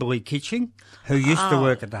of Kimberly Kitching, who used to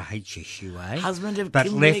work at the HSUA, Husband of but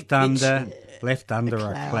Kimberly left under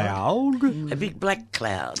a cloud. A big black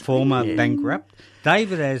cloud. Former bankrupt.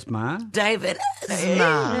 David Asmar, David Asmar.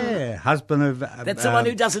 yeah, husband of. That's the one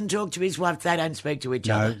who doesn't talk to his wife. They don't speak to each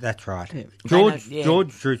No, other. that's right. They George don't- yeah.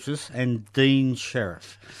 Drusus and Dean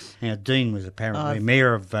Sheriff. Now, Dean was apparently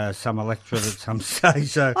mayor of some electorate at some stage.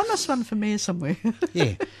 So, I must run for mayor somewhere.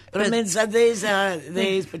 yeah. But I mean, so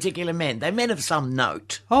these particular men, they're men of some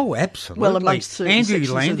note. Oh, absolutely. Well, amongst certain Andrew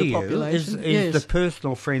sections of the Landier population, is yes. the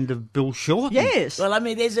personal friend of Bill Shorten. Yes. Well, I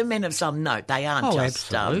mean, there's a men of some note. They aren't Oh,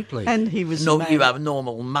 just absolutely. And he was no, made- you have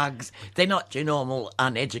normal mugs. They're not your normal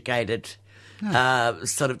uneducated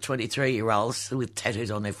sort of 23-year-olds with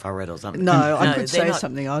tattoos on their forehead or something. No, I could they're say not-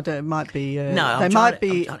 something. I don't. It might be. No, I'm they trying might to-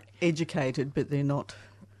 be I'm trying- educated, but they're not.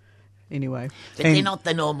 Anyway, They're And- not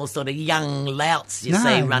the normal sort of young louts you No,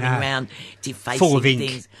 see running no. around defacing Full of ink.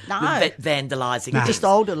 things, No. vandalising. No. just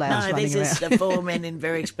older louts No, running this is around. the 4 men in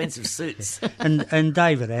very expensive suits. And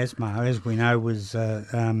David Asmar, as we know, was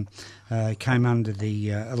came under the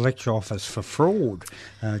electoral office for fraud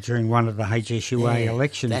during one of the HSUA Yeah,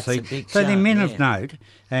 elections. that's So, a big so they're charge, men yeah. of note,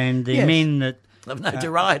 and they're Yes. men that Of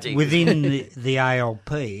notoriety. within the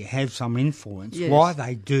ALP have some influence. Yes. Why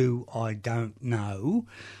they do, I don't know.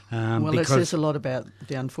 well, it because says a lot about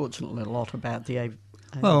the unfortunately a lot about the ALP.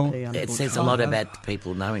 Well, It says a lot about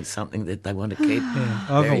people knowing something that they want to keep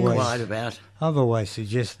I've very always- quiet about. I've always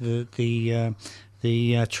suggested that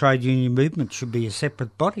the trade union movement should be a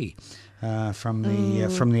separate body from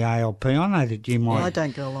the ALP. I know that you might. I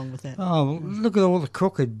don't go along with that. Oh, look at all the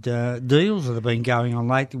crooked deals that have been going on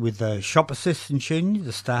lately with the shop assistants union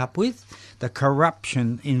to start with, the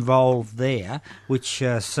corruption involved there, which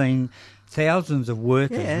seen thousands of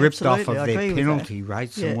workers Yeah, ripped off absolutely, of I their agree with penalty that.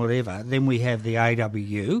 rates Yeah. and whatever. Then we have the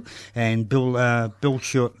AWU and Bill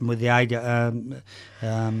Shorten with the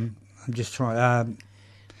I'm just trying.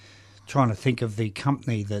 trying to think of the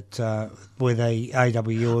company that where the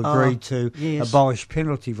AWU agreed to yes. abolish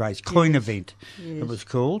penalty rates. Coin Event, Yes. it was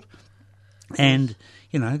called. And,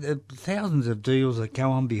 you know, the thousands of deals that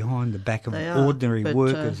go on behind the back of They are, ordinary but,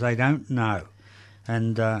 workers, they don't know.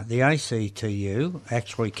 And the ACTU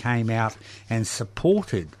actually came out and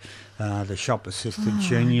supported the Shop Assistants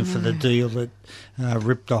Union for the deal that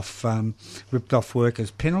ripped off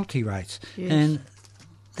workers' penalty rates. Yes. And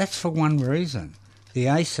that's for one reason. The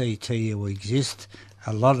ACTU exists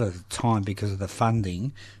a lot of the time because of the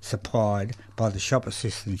funding supplied by the Shop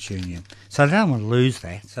Assistants Union. So they don't want to lose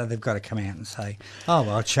that, so they've got to come out and say, oh,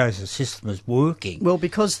 well, it shows the system is working. Well,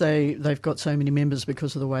 because they've got so many members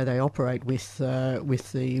because of the way they operate with the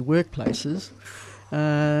workplaces,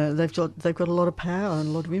 they've got a lot of power and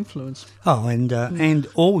a lot of influence. Oh, and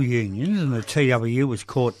all unions, and the TWU was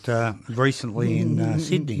caught recently in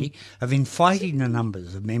Sydney, of inflating the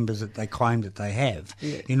numbers of members that they claim that they have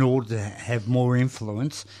in order to have more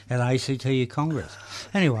influence at ACTU Congress.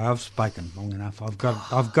 Anyway, I've spoken long enough. I've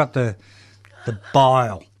got the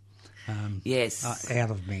bile Yes.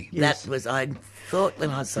 out of me. That was, I thought when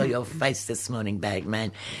I saw your face this morning,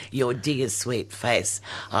 Bagman, your dear sweet face,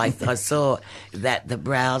 I saw that the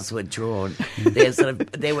brows were drawn.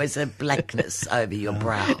 There was a blackness over your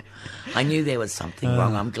brow. I knew there was something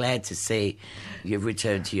wrong. I'm glad to see you've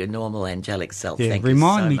returned to your normal angelic self. Yeah, Thank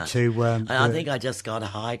remind you me so much. to. And I think I just got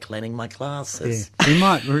high cleaning my classes.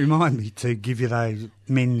 Yeah. Remind me to give you those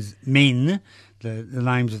the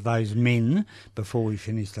names of those men before we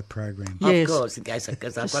finish the program. Yes. Of course,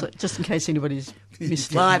 because I've got Just in case anybody's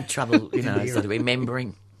missed I it. have trouble, sort of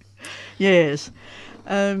remembering. Yes.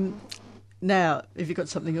 Now, have you got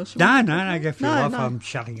something else? No, go for your life. No. I'm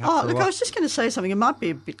shutting up Oh, for a look, while. I was just going to say something. It might be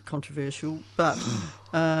a bit controversial, but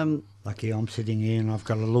Lucky I'm sitting here and I've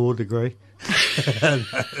got a law degree.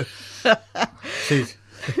 Jeez.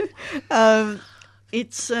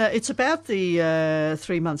 it's about the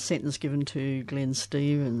 3-month sentence given to Glenn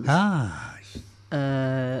Stevens.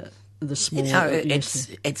 The small.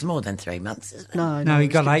 It's more than 3 months, isn't it? No, he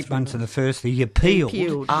it's got given 8 months in 3 the first. He appealed. He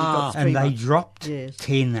got 3 And they months. dropped Yes.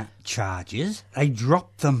 10 charges. They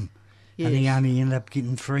dropped them. And he Yes. only ended up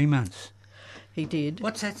getting 3 months. He did.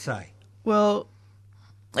 What's that say? Well,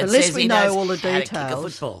 It Unless says we he know knows all the how to kick a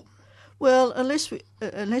details. football. well, unless we,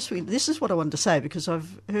 this is what I wanted to say because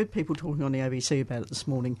I've heard people talking on the ABC about it this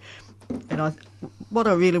morning, and what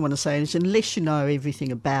I really want to say is unless you know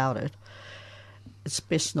everything about it, it's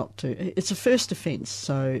best not to. It's a first offence,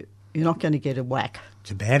 so you're not going to get a whack.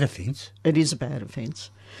 It's a bad offence. It is a bad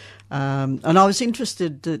offence. And I was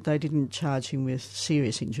interested that they didn't charge him with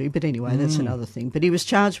serious injury, but anyway, that's another thing. But he was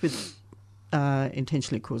charged with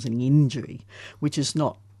intentionally causing injury, which is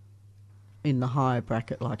not in the higher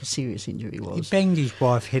bracket like a serious injury He was. banged his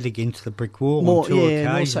wife head against the brick wall More- on 2 yeah, and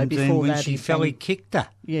occasions, also and before when that she he fell, he banged- kicked her.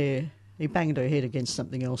 Yeah, he banged her head against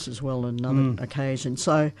something else as well on another occasion.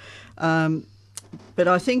 So, but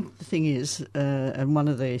I think the thing is, and one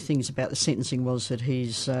of the things about the sentencing was that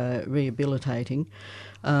he's rehabilitating,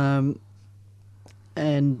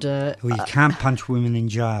 and Well, you can't punch women in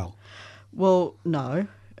jail. well, no,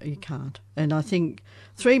 you can't. And I think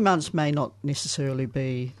 3 months may not necessarily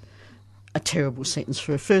be a terrible sentence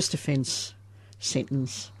for a first offence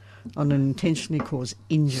sentence on an intentionally caused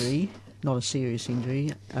injury, not a serious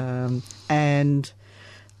injury, and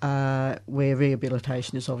where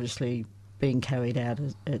rehabilitation is obviously being carried out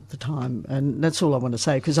at the time. And that's all I want to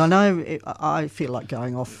say, because I know I feel like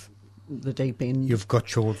going off the deep end. You've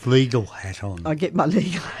got your legal hat on. I get my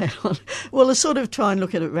legal hat on. Well, I sort of try and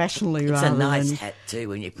look at it rationally It's rather a nice than... hat too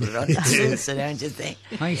when you put it on. So don't you think?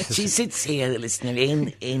 I used to She sits here listening in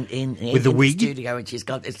With the in wig? the studio, and she's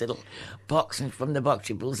got this little box, and from the box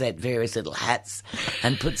she pulls out various little hats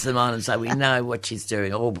and puts them on, and so we know what she's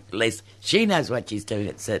doing, or at least she knows what she's doing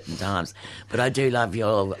at certain times. But I do love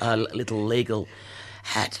your little legal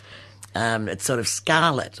hat. It's sort of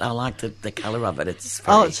scarlet. I like the colour of it. It's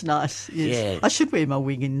very, it's nice. Yes. Yeah. I should wear my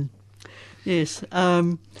wig in. Yes.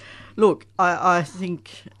 Look, I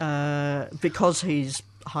think because he's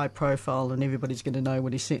high profile and everybody's going to know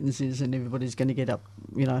what his sentence is and everybody's going to get up,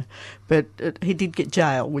 But he did get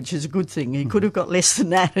jail, which is a good thing. He could have got less than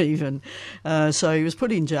that even. So he was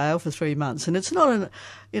put in jail for 3 months. And it's not,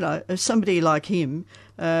 somebody like him,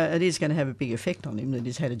 it is going to have a big effect on him that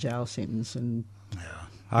he's had a jail sentence. And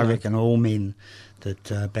I reckon all men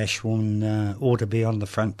that bash women ought to be on the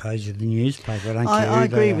front page of the newspaper. I don't care who I they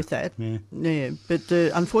agree are. with that. Yeah. But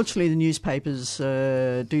unfortunately, the newspapers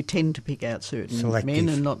do tend to pick out certain Selective. men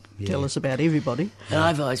and not tell us about everybody. And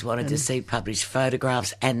I've always wanted to see published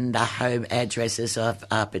photographs and the home addresses of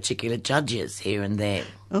particular judges here and there.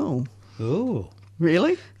 Oh, Oh,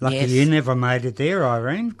 Really? Lucky Yes. you never made it there,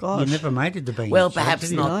 Irene. Gosh. You never made it to being Well, a judge, perhaps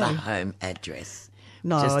did you? not No. the home address.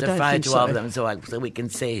 No, Just I a don't photo think so. of them so we can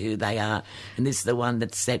see who they are. And this is the one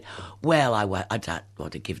that said, well, I don't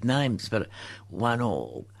want to give names, but one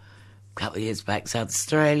or a couple of years back, South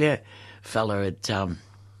Australia, fella had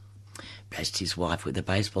bashed his wife with a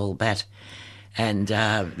baseball bat. And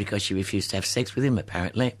because she refused to have sex with him,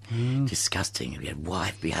 apparently. Disgusting, your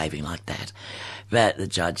wife behaving like that. But the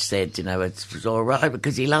judge said, it was all right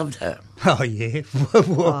because he loved her. Oh, yeah.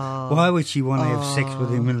 Why would she want to have sex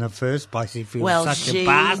with him in the first place if he was Well, such she a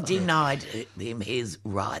bastard? denied him his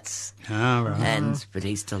rights. Oh, right. But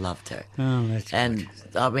he still loved her. Oh, that's And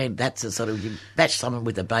I mean, that's a sort of, you bash someone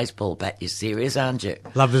with a baseball bat, you're serious, aren't you?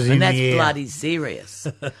 Love is in and that's the air. bloody serious.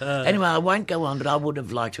 Anyway, I won't go on, but I would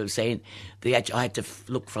have liked to have seen I had to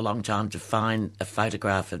look for a long time to find a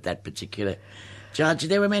photograph of that particular judge.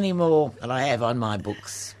 There were many more that I have on my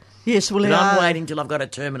books. Yes, well, But I'm waiting till I've got a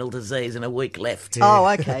terminal disease and a week left. Oh,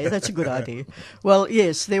 okay, that's a good idea. Well,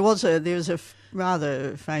 yes, there was a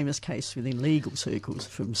rather famous case within legal circles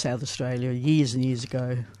from South Australia years and years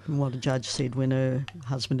ago, from what a judge said when her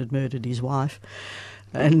husband had murdered his wife.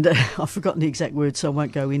 And I've forgotten the exact words, so I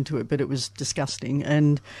won't go into it, but it was disgusting.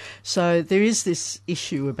 And so there is this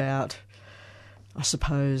issue about, I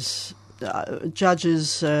suppose,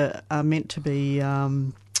 judges are meant to be...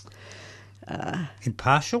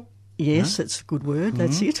 Impartial? Yes, that's a good word.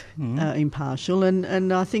 That's it. Impartial,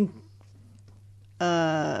 and I think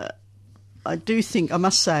I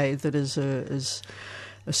must say that as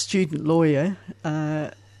a student lawyer,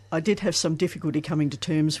 I did have some difficulty coming to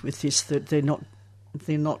terms with this. That they're not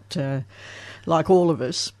like all of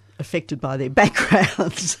us affected by their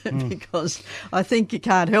backgrounds because I think you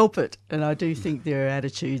can't help it, and I do think there are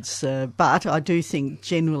attitudes, but I do think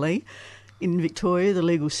generally. In Victoria, the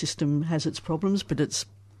legal system has its problems, but it's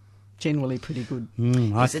generally pretty good.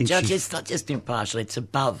 I As a think judge, she's- it's not just impartial, it's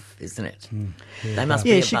above, isn't it? They must be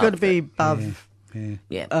Yes, above. you've got to be above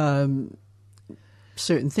Yeah.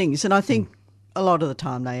 certain things, and I think a lot of the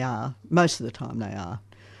time they are. Most of the time they are.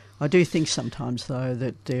 I do think sometimes, though,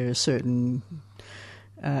 that there are certain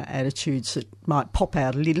attitudes that might pop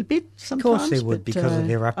out a little bit Of sometimes. course they would, but, because of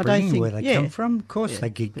their I don't upbringing, think- where they yeah. come from. Of course they're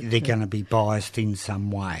going to be biased in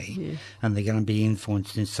some way, Yeah. and they're going to be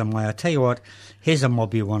influenced in some way. I tell you what, here's a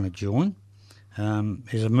mob you want to join.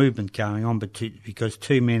 There's a movement going on because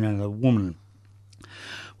two men and a woman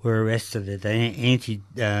were arrested at an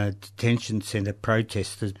anti-detention centre.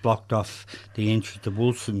 Protesters blocked off the entry to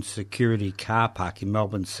Wilson Security car park in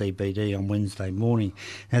Melbourne CBD on Wednesday morning.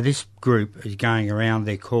 Now, this group is going around.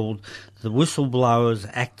 They're called the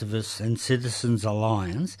Whistleblowers, Activists and Citizens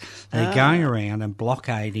Alliance. They're going around and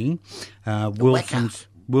blockading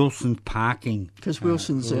Wilson's parking Because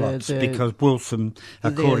Wilson's lots, because Wilson,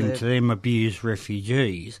 according the- to them, abused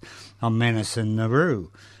refugees on Manus and Nauru.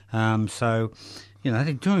 So,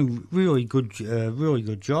 they're doing really good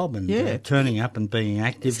job and turning up and being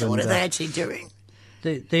active. So what are they actually doing?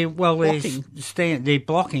 They're Blocking.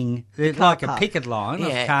 blocking. They're car like a park. picket line Yeah.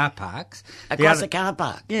 of car parks Across a car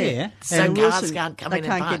park? Yeah. So And cars Wilson, can't come they in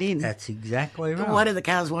and can't park. get in. That's exactly right. Why do the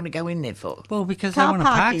cars want to go in there for? Well, because Car they want to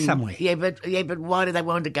park parking. somewhere. Yeah, but why do they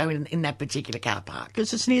want to go in that particular car park?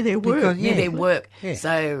 Because it's near their work. Because, Near their work. Yeah.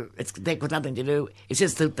 So they've got nothing to do. It's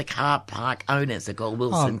just the car park owners are called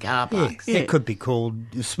Wilson Car Parks. Yeah. It could be called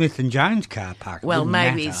Smith and Jones Car Park. It Well, wouldn't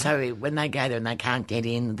maybe matter. so. When they go there and they can't get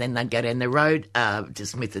in, then they'd go down the road to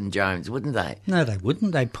Smith and Jones, wouldn't they? No, they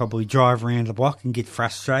wouldn't. They'd probably drive around the block and get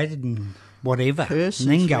frustrated and whatever, Curse and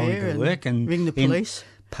then and go swear into and work and ring the then police.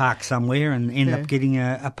 park somewhere and end up getting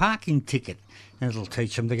a parking ticket. And it'll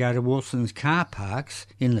teach them to go to Wilson's car parks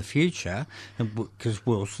in the future, because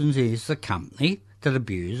Wilson's is the company that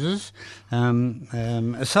abuses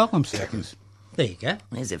asylum seekers. There you go.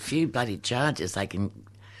 There's a few bloody charges they can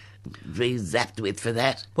be zapped with for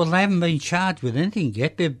that. Well, they haven't been charged with anything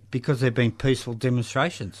yet because they've been peaceful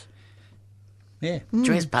demonstrations. Yeah.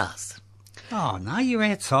 Trespass. Oh, no, you're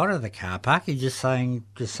outside of the car park. You're just saying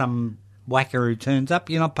to some whacker who turns up,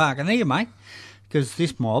 you're not parking here, mate, because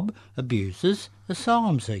this mob abuses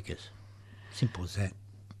asylum seekers. Simple as that.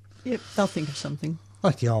 Yep, they'll think of something.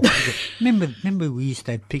 Like the old picket. Remember we used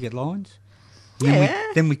to have picket lines? Yeah.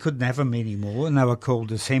 Then we couldn't have them anymore, and they were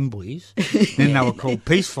called assemblies. Then they were called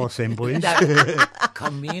peaceful assemblies,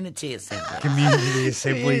 Community assembly. community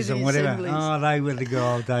assemblies and Community whatever. assemblies. Oh, they were the good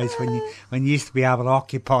old days when you used to be able to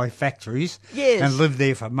occupy factories Yes. and live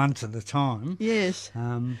there for months at a time. Yes.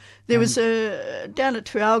 There was down at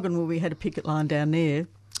Traralgon where we had a picket line down there,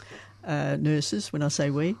 nurses, when I say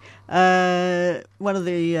we, one of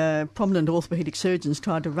the prominent orthopaedic surgeons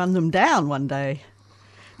tried to run them down one day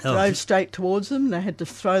drove straight towards them. They had to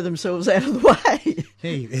throw themselves out of the way.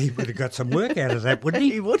 He would have got some work out of that, wouldn't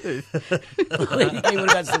he? He would have. He would have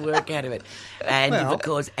got some work out of it. And Well- of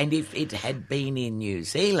course, and if it had been in New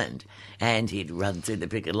Zealand and he'd run through the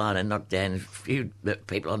picket line and knocked down a few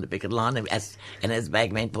people on the picket line, and as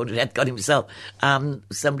Bagman put it, had got himself some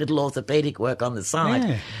little orthopaedic work on the side,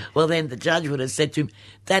 Yeah. well, then the judge would have said to him,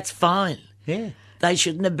 that's fine. Yeah. They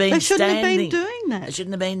shouldn't have been They shouldn't have been standing. doing that. They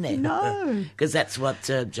shouldn't have been there. No. Because that's what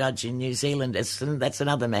judge in New Zealand is. And that's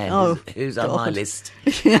another man Oh, who's on my God. list.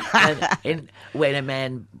 and when a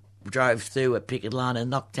man drove through a picket line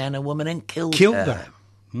and knocked down a woman and killed her.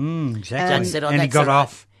 Exactly. Judge said, oh, and he that's got all right.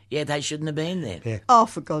 off. Yeah, they shouldn't have been there. Yeah. Oh,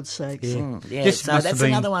 for God's sakes. Yeah. Yeah, This so must that's have been-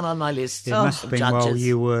 another one on my list. It must have been while judges.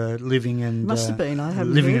 you were living and Must have been. I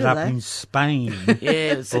haven't living heard it of up that. in Spain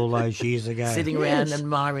Yes. all those years ago. Sitting around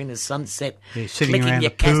admiring the sunset, Yeah, sitting clicking around your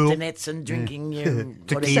the pool. castanets and drinking your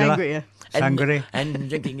Tequila. Sangria. Sangria. and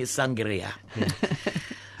drinking your sangria.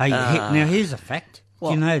 Hey, now here's a fact. What?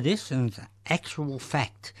 Do you know this? And it's an actual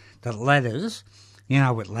fact that ladders, you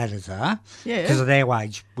know what ladders are? Yeah. Because of their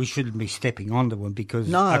age, we shouldn't be stepping onto them because,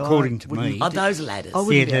 No, according I to wouldn't. me, Oh, those ladders. I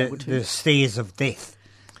wouldn't be yeah, able to. the stairs of death.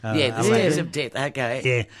 Yeah, the are stairs ladders. of death. Okay.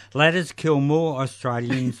 Yeah, ladders kill more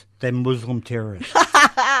Australians than Muslim terrorists.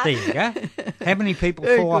 There you go. How many people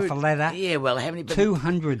Very fall good. off a ladder? Yeah, well, how many people?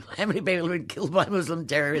 200. How many people have been killed by Muslim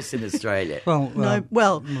terrorists in Australia? Well, No,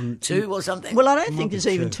 well, 2 or something? well, I don't Might think be there's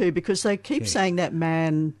even two. two because they keep saying that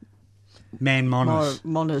man man Monas.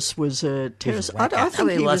 Monas was a terrorist. whack I no,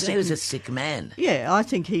 think he he wasn't. He was was. a sick man. Yeah, I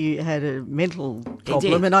think he had a mental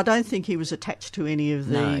problem, did. and I don't think he was attached to any of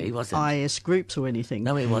No, the he wasn't. IS groups or anything.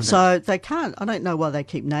 No, he wasn't. So they can't. I don't know why they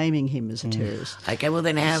keep naming him as a terrorist. Okay, well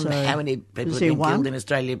then how So, many people was have there been one? killed in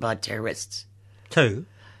Australia by terrorists? 2.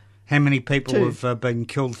 How many people Two. have been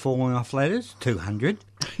killed falling off ladders? 200.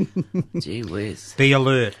 Gee whiz. Be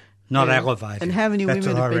alert, not Yeah. elevated. And how many That's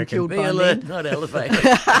women what I have been reckon. killed Be by alert, men? not elevated.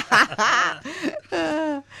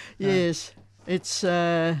 Yes, it's.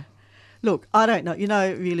 Look, I don't know. You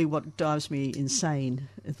know, really, what drives me insane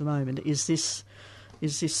at the moment is this.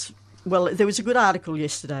 Well, there was a good article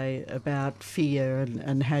yesterday about fear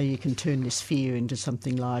and how you can turn this fear into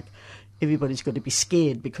something like everybody's got to be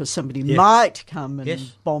scared because somebody Yes. might come and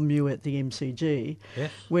Yes. bomb you at the MCG.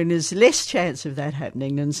 Yes. When there's less chance of that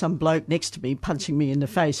happening than some bloke next to me punching me in the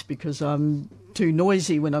face because I'm too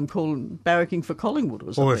noisy when I'm barracking for Collingwood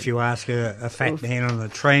or something. Or if you ask a fat man on the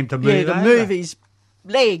tram to move Yeah, to over. move his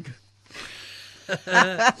leg.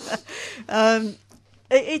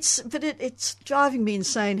 It's driving me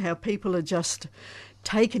insane how people are just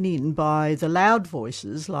taken in by the loud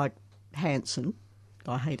voices like Hanson.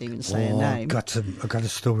 I hate even saying a name. I've got a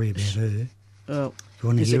story about her. You Oh,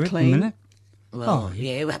 want to is hear it it clean? in a minute? Well,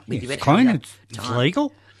 yeah, well, we It's better clean, hurry up. it's Time-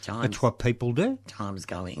 legal. Time's, That's what people do. time's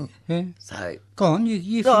going. Yeah. So, Go on,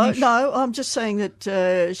 you No, finish. no, I'm just saying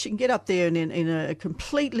that she can get up there and in a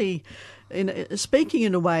completely, speaking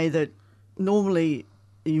in a way that normally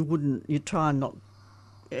you wouldn't. You try and not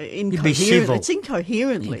incoherent. civil. It's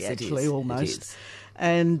incoherently Yes, it actually is. It almost, is.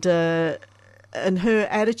 and her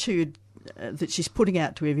attitude that she's putting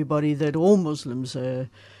out to everybody that all Muslims are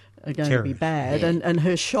going to be Terrorists. bad, Yeah. and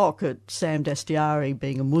her shock at Sam Dastyari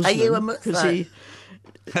being a Muslim. you a 'cause he,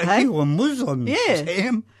 Are you a Muslim, Yeah.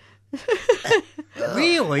 Sam?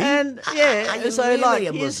 Really? And Are yeah, you so really like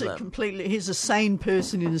a here's Muslim? here's a sane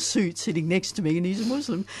person in a suit sitting next to me, and he's a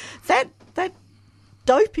Muslim. That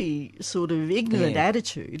dopey sort of ignorant Yeah.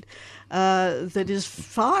 attitude that is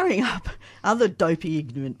firing up other dopey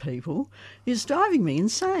ignorant people is driving me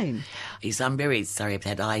insane. yes, I'm very sorry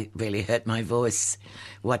that I really hurt my voice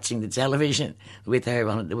watching the television with her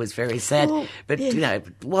on it. It was very sad. Well, but, yeah. you know,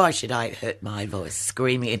 why should I hurt my voice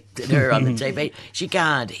screaming at her on the TV? She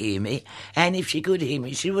can't hear me. And if she could hear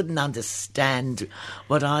me, she wouldn't understand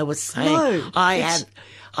what I was saying. No,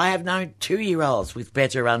 I have known 2-year-olds with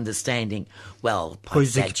better understanding. Well, I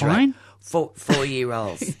Please exaggerate. explain.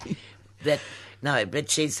 4-year-olds. No, but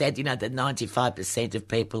she said, you know, that 95% of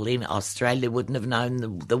people in Australia wouldn't have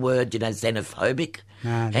known the word, you know, xenophobic. No,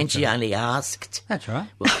 and that's she right. only asked. That's right.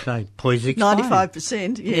 So please explain.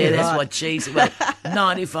 95%. Yeah, Yeah, that's right. what she said. Well,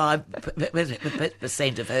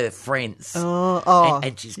 95% of her friends. Oh,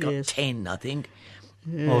 and she's got yes. 10, I think.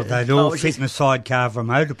 Well, they'd all Oh, fit she's- in a sidecar of a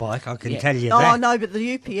motorbike, I can Yeah. tell you Oh that. no, but the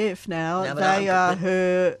UPF now No, but they I'm-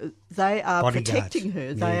 are Bodyguards. protecting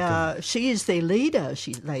her. They Yeah, are. She is their leader.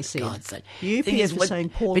 They said. God sake. The Thing UPF is what- saying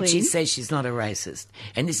Pauline. But she says she's not a racist.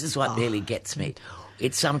 And this is what really gets me.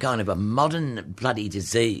 It's some kind of a modern bloody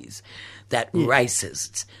disease that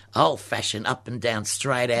racists, old-fashioned, up and down,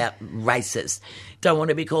 straight out racists, don't want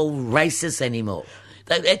to be called racists anymore.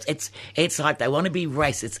 It's like they want to be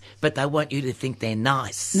racist, but they want you to think they're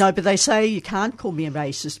nice. No, but they say you can't call me a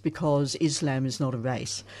racist because Islam is not a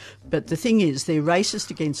race. But the thing is, they're racist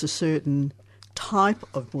against a certain type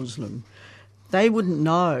of Muslim. They wouldn't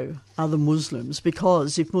know other Muslims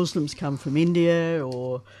because if Muslims come from India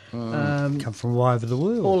or come from all over the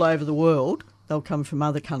world. all over the world, they'll come from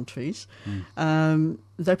other countries,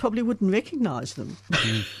 they probably wouldn't recognise them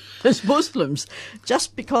as Muslims.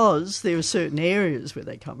 Just because there are certain areas where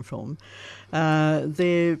they come from,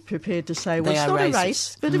 they're prepared to say, well, They it's are not racist. a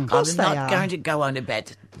race, but of course I'm they not are. going to go on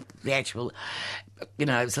about the actual,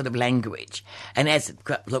 sort of language. And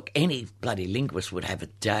look, any bloody linguist would have a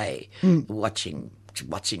day watching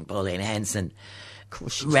Pauline Hanson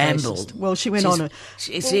She's ramble. racist. Well, she went She's- on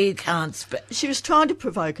a... She can't speak. She was trying to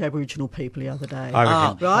provoke Aboriginal people the other day. I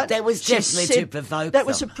reckon. Right? That was She definitely said to provoke That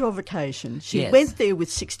was a them. provocation. She Yes. went there with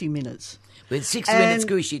 60 Minutes. With 60 And minutes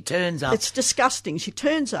ago, she turns up. It's disgusting. She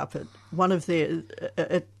turns up at one of their...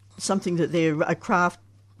 at something that they're... a craft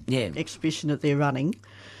Yeah. exhibition that they're running,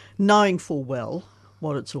 knowing full well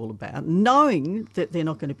what it's all about, knowing that they're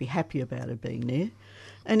not going to be happy about her being there.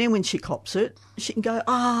 And then when she cops it, she can go,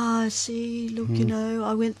 see, look,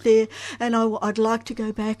 I went there and I'd like to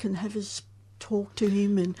go back and have a talk to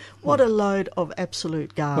him. And what a load of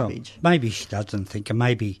absolute Well, garbage. maybe she doesn't think, and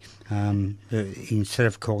maybe instead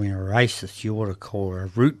of calling her a racist, you ought to call her a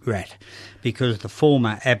root rat, because the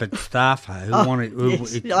former Abbott staffer who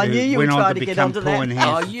yes. I knew you were went on trying to to get become onto that. Pauline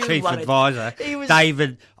Hanson's Oh, you chief wanted- advisor, He was-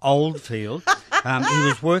 David Oldfield, he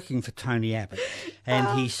was working for Tony Abbott,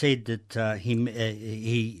 and he said that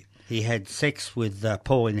he had sex with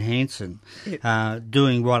Pauline Hanson,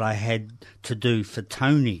 doing what I had to do for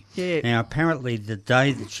Tony. Yeah. Now, apparently, the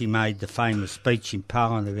day that she made the famous speech in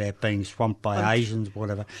Parliament about being swamped by Asians,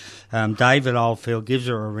 whatever, David Oldfield gives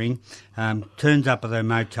her a ring, turns up at her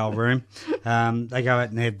motel room. They go out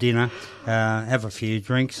and have dinner, have a few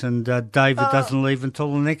drinks, and David doesn't leave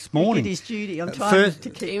until the next He morning. did his duty. I'm trying first- to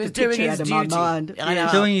keep He was the picture doing out his of my duty. mind. I know.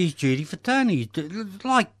 Yes. Doing his duty for Tony,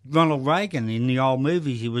 like Ronald Reagan in the old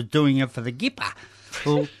movies. He was doing it for the Gipper.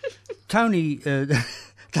 Well, Tony,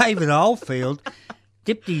 David Oldfield,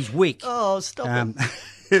 dipped his wick Oh, stop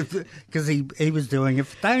it. because he was doing it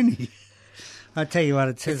for Tony. I tell you what,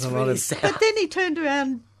 it says It's a lot really of. sad. But then he turned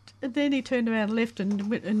around. And then he turned around, left, and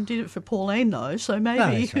went and did it for Pauline, though. So maybe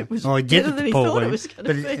that's right. it was Oh, he did better it than to he thought Pauline, it was going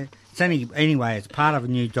but to be. it's anyway. It's part of a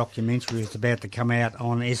new documentary that's about to come out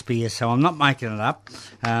on SBS. So I'm not making it up.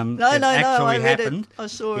 No, it no, actually I read happened. it. I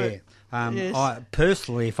saw it. Yes. I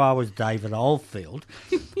personally, if I was David Oldfield,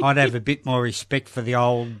 I'd have a bit more respect for the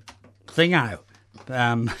old thingo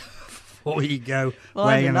before you go Well,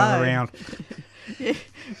 I wagging it don't know. around.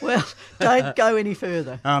 Well, don't go any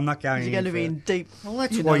further. I'm not going. You're going to be in deep. Well,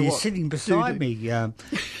 that's you why know you're what, sitting beside doo-doo. me,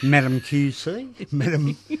 Madam QC,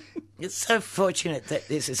 Madam. It's so fortunate that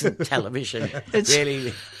this isn't television. It's-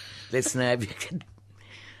 Really, listener, if you can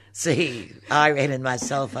see, Irene and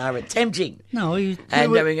myself are attempting No, and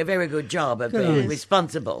doing a very good job of being Yes.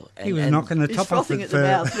 responsible. he was and knocking the He's top off frothing it at the for.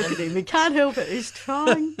 mouth. Look at him. He can't help it. He's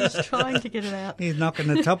trying. He's trying to get it out. He's knocking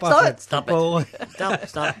the top Stop off it, it. stop it. Boy.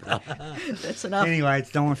 Stop. That's enough. Anyway,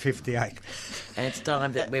 it's 9:58. And it's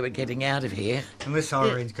time that we were getting out of here. Unless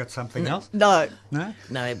Irene's got something else. No. No.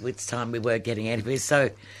 No, it's time we were getting out of here. So,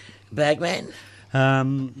 Bagman?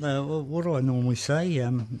 What do I normally say?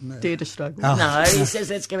 Dare to struggle. Oh. No, he says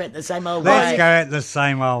let's go out the same old Let's way. go out the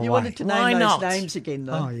same old You way. wanted to Why name not? those names again,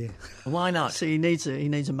 though. Oh yeah. Why not? So he needs a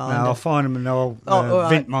No, minder. I'll find them and I'll all right.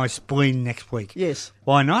 vent my spleen next week. Yes.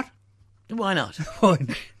 Why not? Why not? Why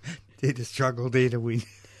not? Dare to struggle, dare to win.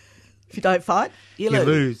 If you don't fight, You You lose.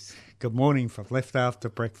 lose. Good morning from Left After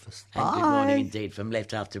Breakfast. And good morning indeed from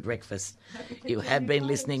Left After Breakfast. You have been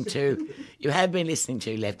listening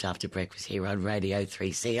to Left After Breakfast here on Radio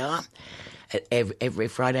 3CR at every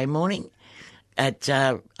Friday morning at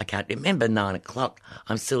I can't remember 9 o'clock.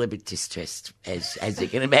 I'm still a bit distressed, as you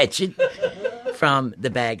can imagine, from the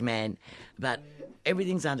Bagman. But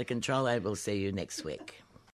everything's under control and we'll see you next week.